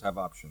flavors? Have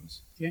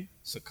options. Okay.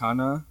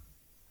 Sakana.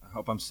 I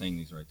hope I'm saying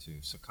these right too.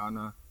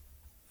 Sakana,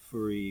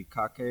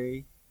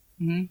 furikake,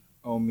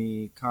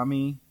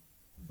 omikami,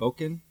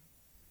 boken.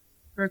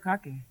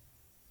 Furikake.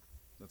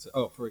 That's it.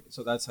 Oh,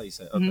 so that's how you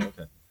say it. Okay,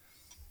 okay.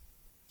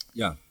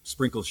 Yeah,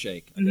 sprinkle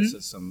shake. I guess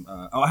it's some.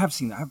 I have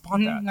seen that. I've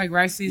bought that. Like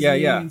rice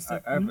seasoning. Yeah. And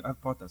stuff.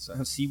 I've bought that stuff. It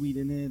has seaweed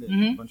in it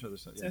and a bunch of other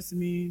stuff. Yeah.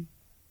 Sesame.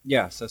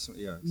 Yeah, sesame.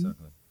 Yeah,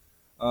 exactly.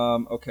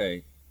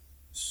 Okay,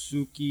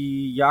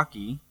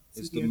 sukiyaki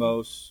is the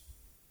most.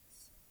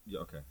 Yeah,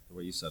 okay, the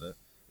way you said it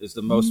is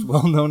the most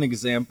well-known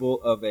example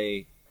of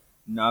a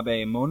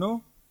nabe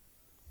mono.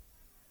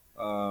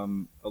 A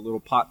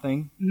little pot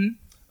thing.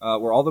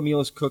 Where all the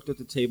meal is cooked at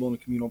the table in a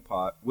communal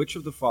pot. Which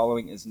of the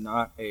following is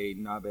not a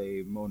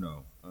nabe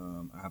mono?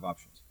 I have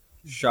options.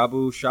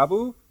 Shabu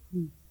shabu,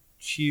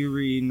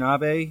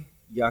 chirinabe,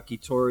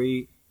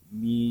 yakitori,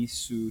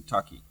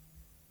 misutaki.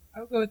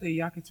 I'll go with the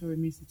yakitori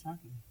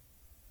misutaki.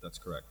 That's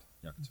correct.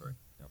 Yakitori.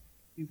 Yep.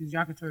 Because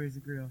yakitori is a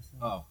grill. So.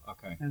 Oh,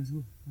 okay. That was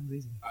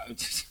easy.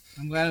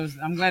 I'm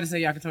glad to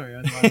say yakitori.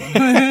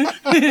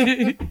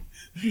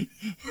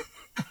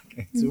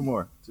 Okay, two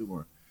more.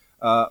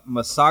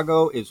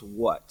 Masago is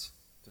what?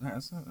 Did I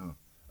ask that? No.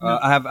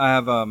 I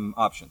have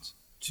options: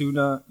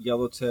 tuna,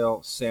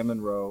 yellowtail,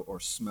 salmon roe, or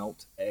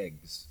smelt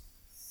eggs.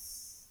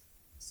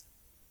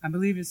 I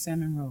believe it's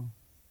salmon roe.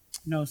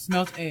 No,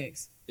 smelt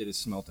eggs. It is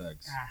smelt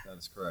eggs. That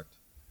is correct.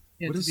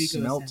 Yeah, what does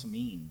smelt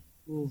mean?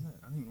 I don't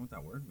even know what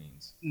that word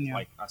means. Yeah.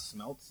 Like I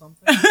smelt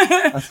something.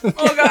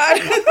 Oh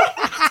God.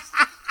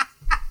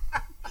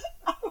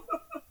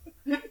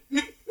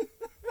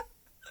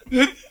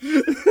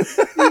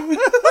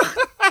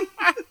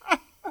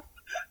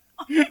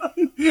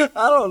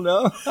 I don't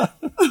know.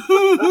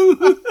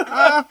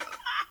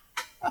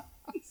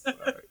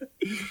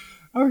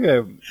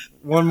 Okay,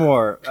 one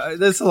more.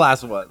 This is the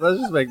last one. Let's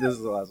just make this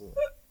the last one.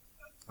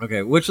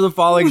 Okay, which of the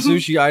following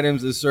sushi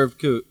items is served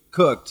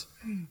cooked?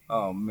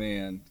 Oh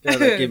man,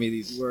 gotta give me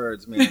these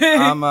words, man.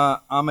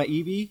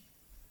 Ama-ebi,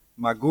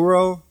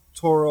 maguro,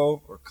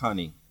 toro, or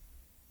kani.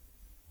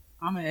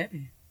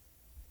 Ama-ebi.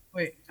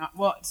 Wait,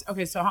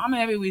 okay. So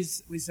ama-ebi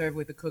we serve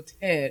with the cooked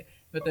head,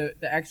 but the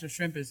extra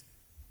shrimp is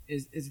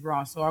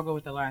raw. So I'll go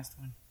with the last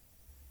one.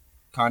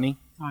 Kani?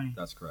 Kani.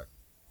 That's correct.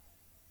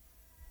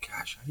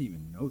 Gosh, I didn't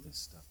even know this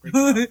stuff. Great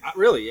job.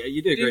 Really,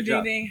 you did a great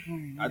job.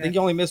 I think you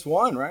only missed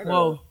one, right?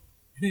 Whoa.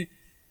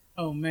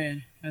 Oh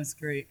man, that's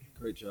great.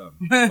 Great job.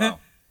 Wow.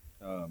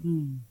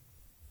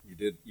 You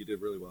did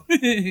really well.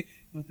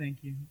 Well,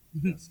 thank you.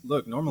 Yes.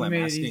 Look, normally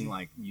I'm asking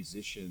like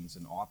musicians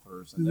and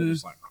authors, and they're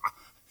just like,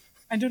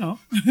 I don't know.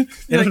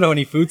 They don't know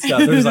any food stuff.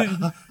 They're just like,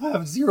 I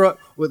have zero.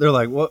 Well, they're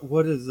like,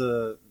 what is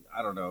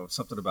I don't know,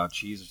 something about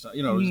cheese or something.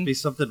 You know, just be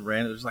something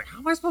random. It's like, how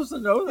am I supposed to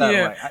know that?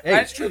 Yeah. Like, hey,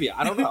 it's trivia.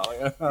 I don't know.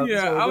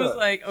 I was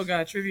like, oh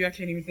God, trivia. I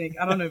can't even think.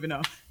 I don't even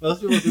know.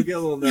 Most people do get a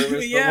little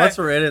nervous. But once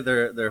we're in it,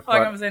 they're fun.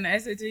 Like I was in the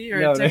SAT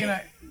or taking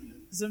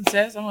some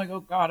tests. I'm like,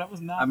 oh God, I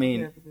was not. I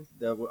mean,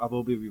 I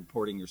will be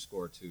reporting your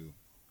score too.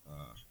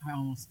 I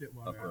almost spit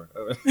water.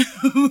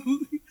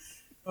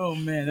 Oh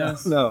man,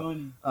 that's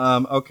funny.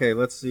 Okay,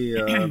 let's see.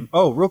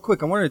 Real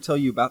quick, I wanted to tell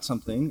you about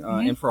something,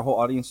 and for our whole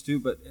audience too,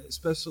 but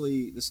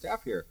especially the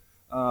staff here.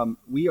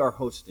 We are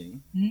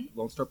hosting,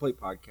 Lone Star Plate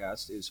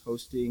Podcast is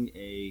hosting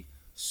a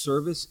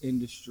service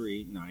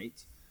industry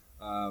night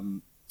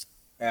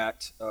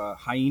at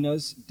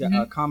Hyenas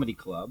Comedy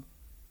Club,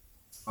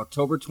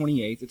 October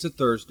 28th. It's a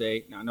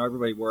Thursday. Now, I know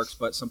everybody works,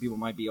 but some people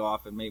might be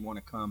off and may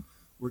want to come.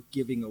 We're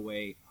giving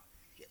away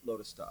a shitload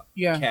of stuff.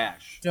 Yeah.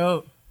 Cash.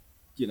 Dope.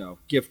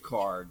 gift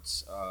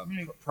cards,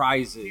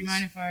 prizes. Do you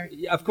mind if I?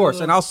 Yeah, of course.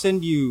 And I'll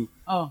send you.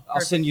 Oh,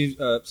 I'll send you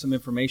some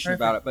information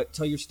about it. But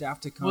tell your staff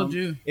to come. We'll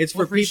do. It's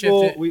for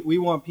people. We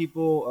want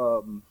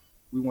people.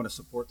 We want to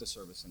support the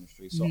service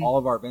industry. So all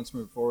of our events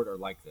moving forward are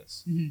like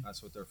this.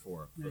 That's what they're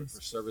for. Nice.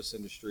 For service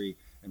industry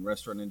and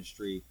restaurant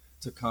industry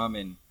to come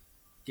and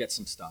get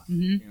some stuff.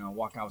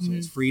 Walk out. So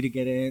it's free to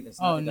get in. It's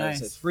not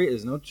nice. It's free.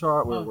 There's no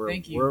charge.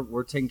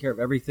 We're taking care of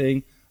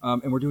everything.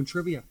 And we're doing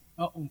trivia.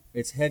 Oh,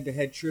 it's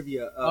head-to-head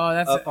trivia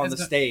up on the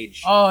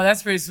stage. Oh,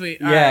 that's pretty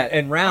sweet. All yeah, right.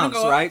 and rounds,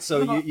 right?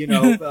 So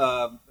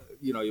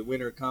your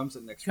winner comes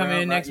in the next round.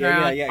 Come in next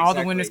round. Yeah, all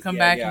the winners come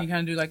back, and you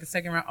kind of do like a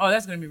second round. Oh,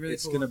 that's going to be really cool.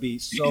 It's going to be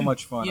so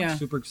much fun. I'm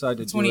super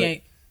excited to do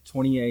it.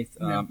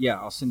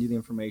 28th. I'll send you the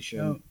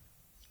information.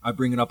 I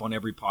bring it up on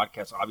every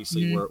podcast.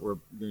 Obviously,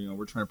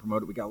 we're trying to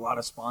promote it. We got a lot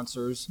of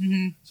sponsors,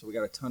 so we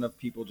got a ton of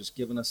people just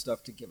giving us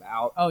stuff to give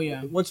out. Oh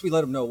yeah. Once we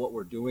let them know what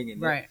we're doing,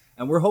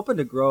 and we're hoping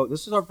to grow.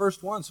 This is our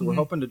first one, so we're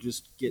hoping to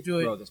just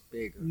grow this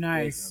bigger,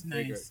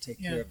 bigger,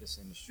 take care of this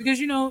industry because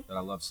that I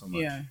love so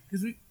much. Yeah,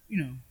 because we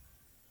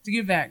to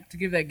give back,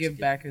 give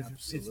back is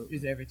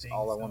everything. It's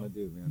all I want to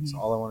do, man. It's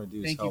all I want to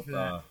do is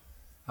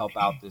help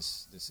out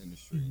this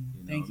industry.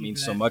 It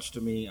means so much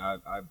to me.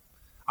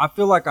 I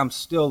feel like I'm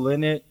still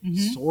in it,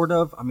 sort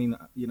of. I mean,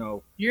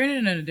 you're in it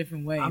in a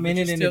different way. I'm in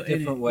it in a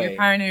different way. You're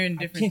pioneering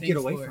different things. I can't get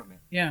away from it.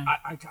 Yeah,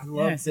 I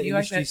love the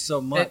industry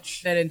so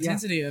much. That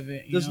intensity of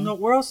it. There's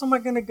where else am I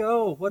going to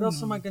go? What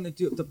else am I going to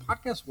do? The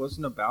podcast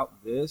wasn't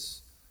about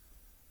this.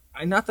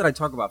 Not that I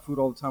talk about food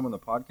all the time on the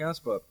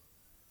podcast, but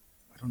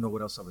I don't know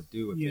what else I would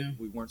do if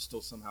we weren't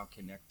still somehow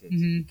connected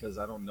because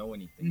I don't know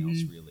anything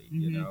else really,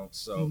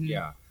 So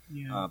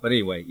but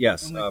anyway,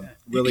 yes,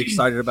 really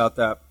excited about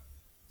that.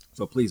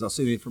 So please, I'll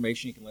send you the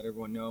information. You can let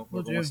everyone know.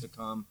 Whoever wants to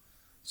come.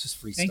 It's just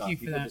free stuff. Thank you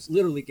for that. Just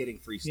literally getting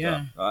free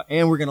stuff.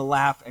 And we're going to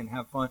laugh and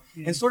have fun.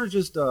 And sort of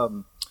just,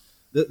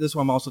 this is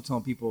why I'm also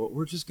telling people,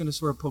 we're just going to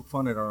sort of poke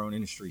fun at our own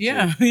industry. Too.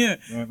 Yeah.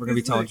 We're going to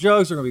be telling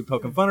jokes. We're going to be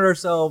poking fun at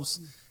ourselves,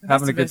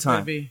 having a good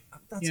time.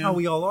 That's how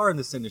we all are in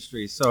this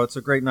industry. So it's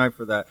a great night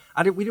for that.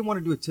 We didn't want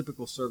to do a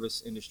typical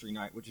service industry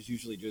night, which is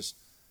usually just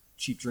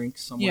cheap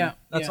drinks somewhere.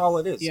 That's all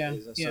it is.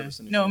 Is a service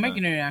industry no,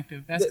 making it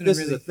interactive. That's this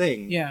is a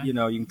thing. Yeah. You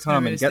can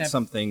come and get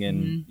something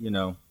and,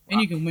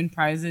 and you can win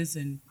prizes.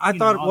 And I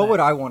thought, what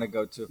would I want to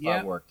go to if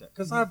I worked at?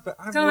 Because I've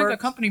kind of like a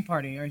company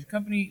party or a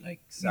company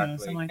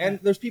something like that. And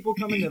there's people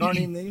coming that aren't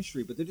in the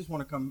industry, but they just want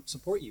to come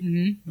support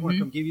you. They want to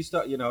come give you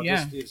stuff,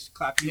 just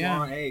clap you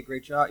on. Hey,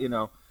 great job.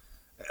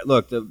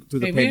 Look, through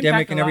the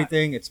pandemic and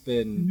everything, it's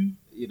been,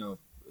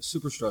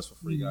 super stressful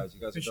for you guys. You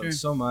guys have done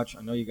so much.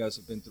 I know you guys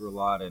have been through a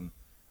lot, and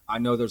I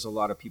know there's a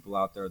lot of people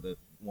out there that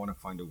want to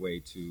find a way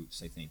to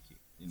say thank you,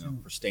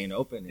 for staying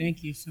open.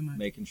 Thank you so much.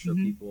 Making sure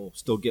people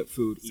still get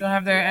food. Still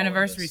have their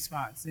anniversary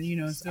spots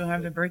and, still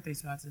have their birthday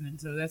spots. And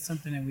so that's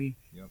something that we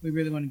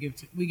really want to give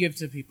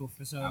to people.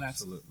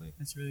 Absolutely.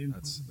 That's really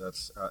important.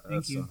 That's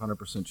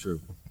 100%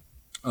 true.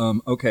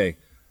 Okay.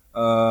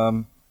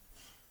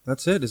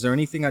 That's it. Is there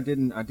anything I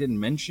didn't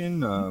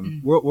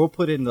mention? We'll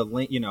put in the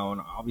link, and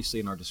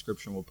obviously in our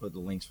description we'll put the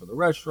links for the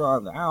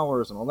restaurant, the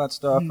hours, and all that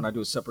stuff. And I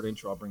do a separate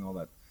intro. I'll bring all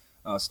that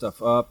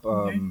stuff up.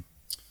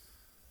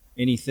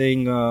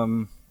 Anything?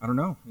 I don't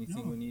know.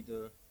 Anything we need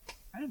to?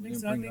 I don't think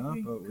so. I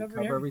think we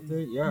covered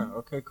everything. Yeah.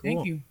 Okay. Cool.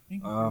 Thank you.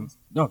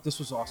 No, this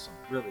was awesome.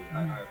 Really,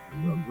 I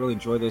really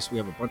enjoy this. We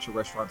have a bunch of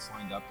restaurants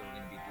lined up that we're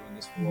going to be doing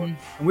this for, and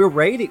we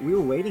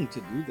were waiting to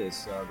do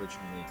this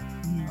originally.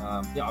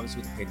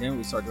 Obviously with the pandemic,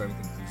 we started doing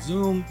everything through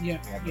Zoom. We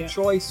had no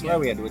choice, right?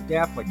 We had to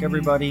adapt like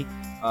everybody.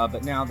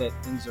 But now that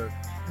things are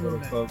sort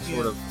of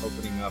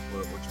opening up,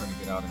 we're trying to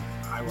get out and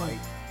highlight,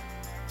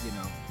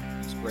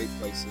 these great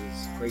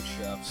places, great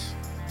chefs,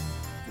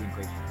 doing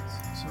great things.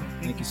 So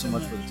thank you so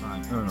much for the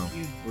time. I don't know.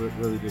 We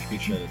really do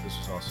appreciate it. This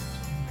was awesome.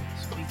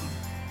 So, thank you.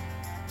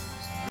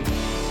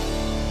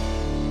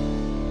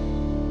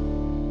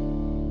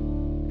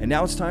 And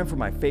now it's time for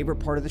my favorite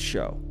part of the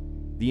show,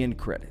 the end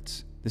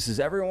credits. This is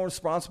everyone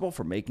responsible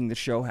for making the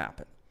show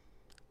happen.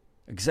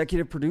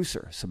 Executive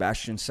producer,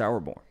 Sebastian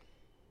Sauerborn.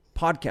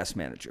 Podcast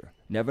manager,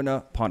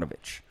 Nevena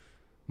Ponovich.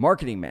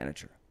 Marketing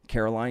manager,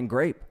 Caroline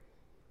Grape.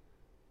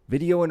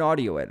 Video and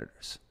audio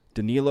editors,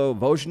 Danilo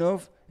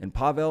Vojnov and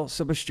Pavel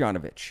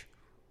Sebastianovich.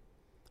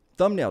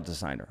 Thumbnail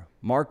designer,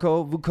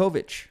 Marko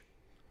Vukovic.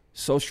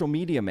 Social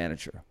media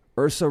manager,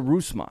 Ursa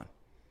Rusman.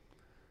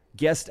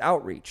 Guest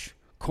outreach,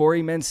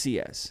 Corey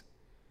Menciez.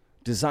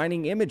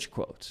 Designing image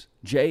quotes,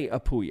 Jay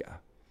Apuya.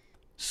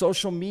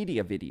 Social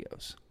media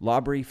videos,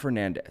 Labri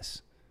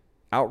Fernandez.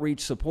 Outreach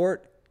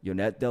support,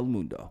 Yonet Del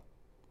Mundo.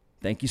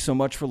 Thank you so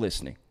much for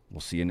listening. We'll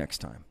see you next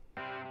time.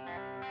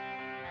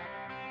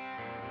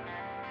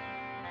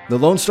 The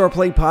Lone Star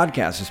Plate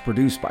Podcast is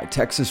produced by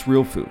Texas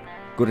Real Food.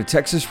 Go to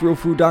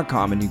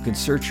texasrealfood.com and you can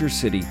search your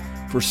city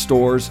for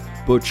stores,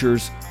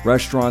 butchers,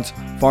 restaurants,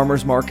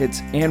 farmers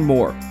markets, and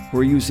more who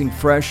are using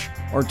fresh,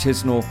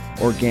 artisanal,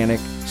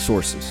 organic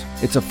sources.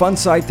 It's a fun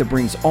site that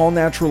brings all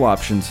natural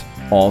options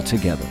all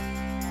together.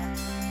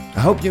 I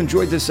hope you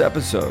enjoyed this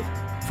episode.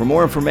 For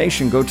more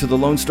information, go to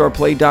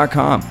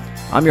thelonestarplate.com.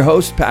 I'm your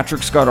host,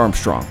 Patrick Scott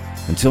Armstrong.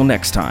 Until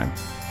next time,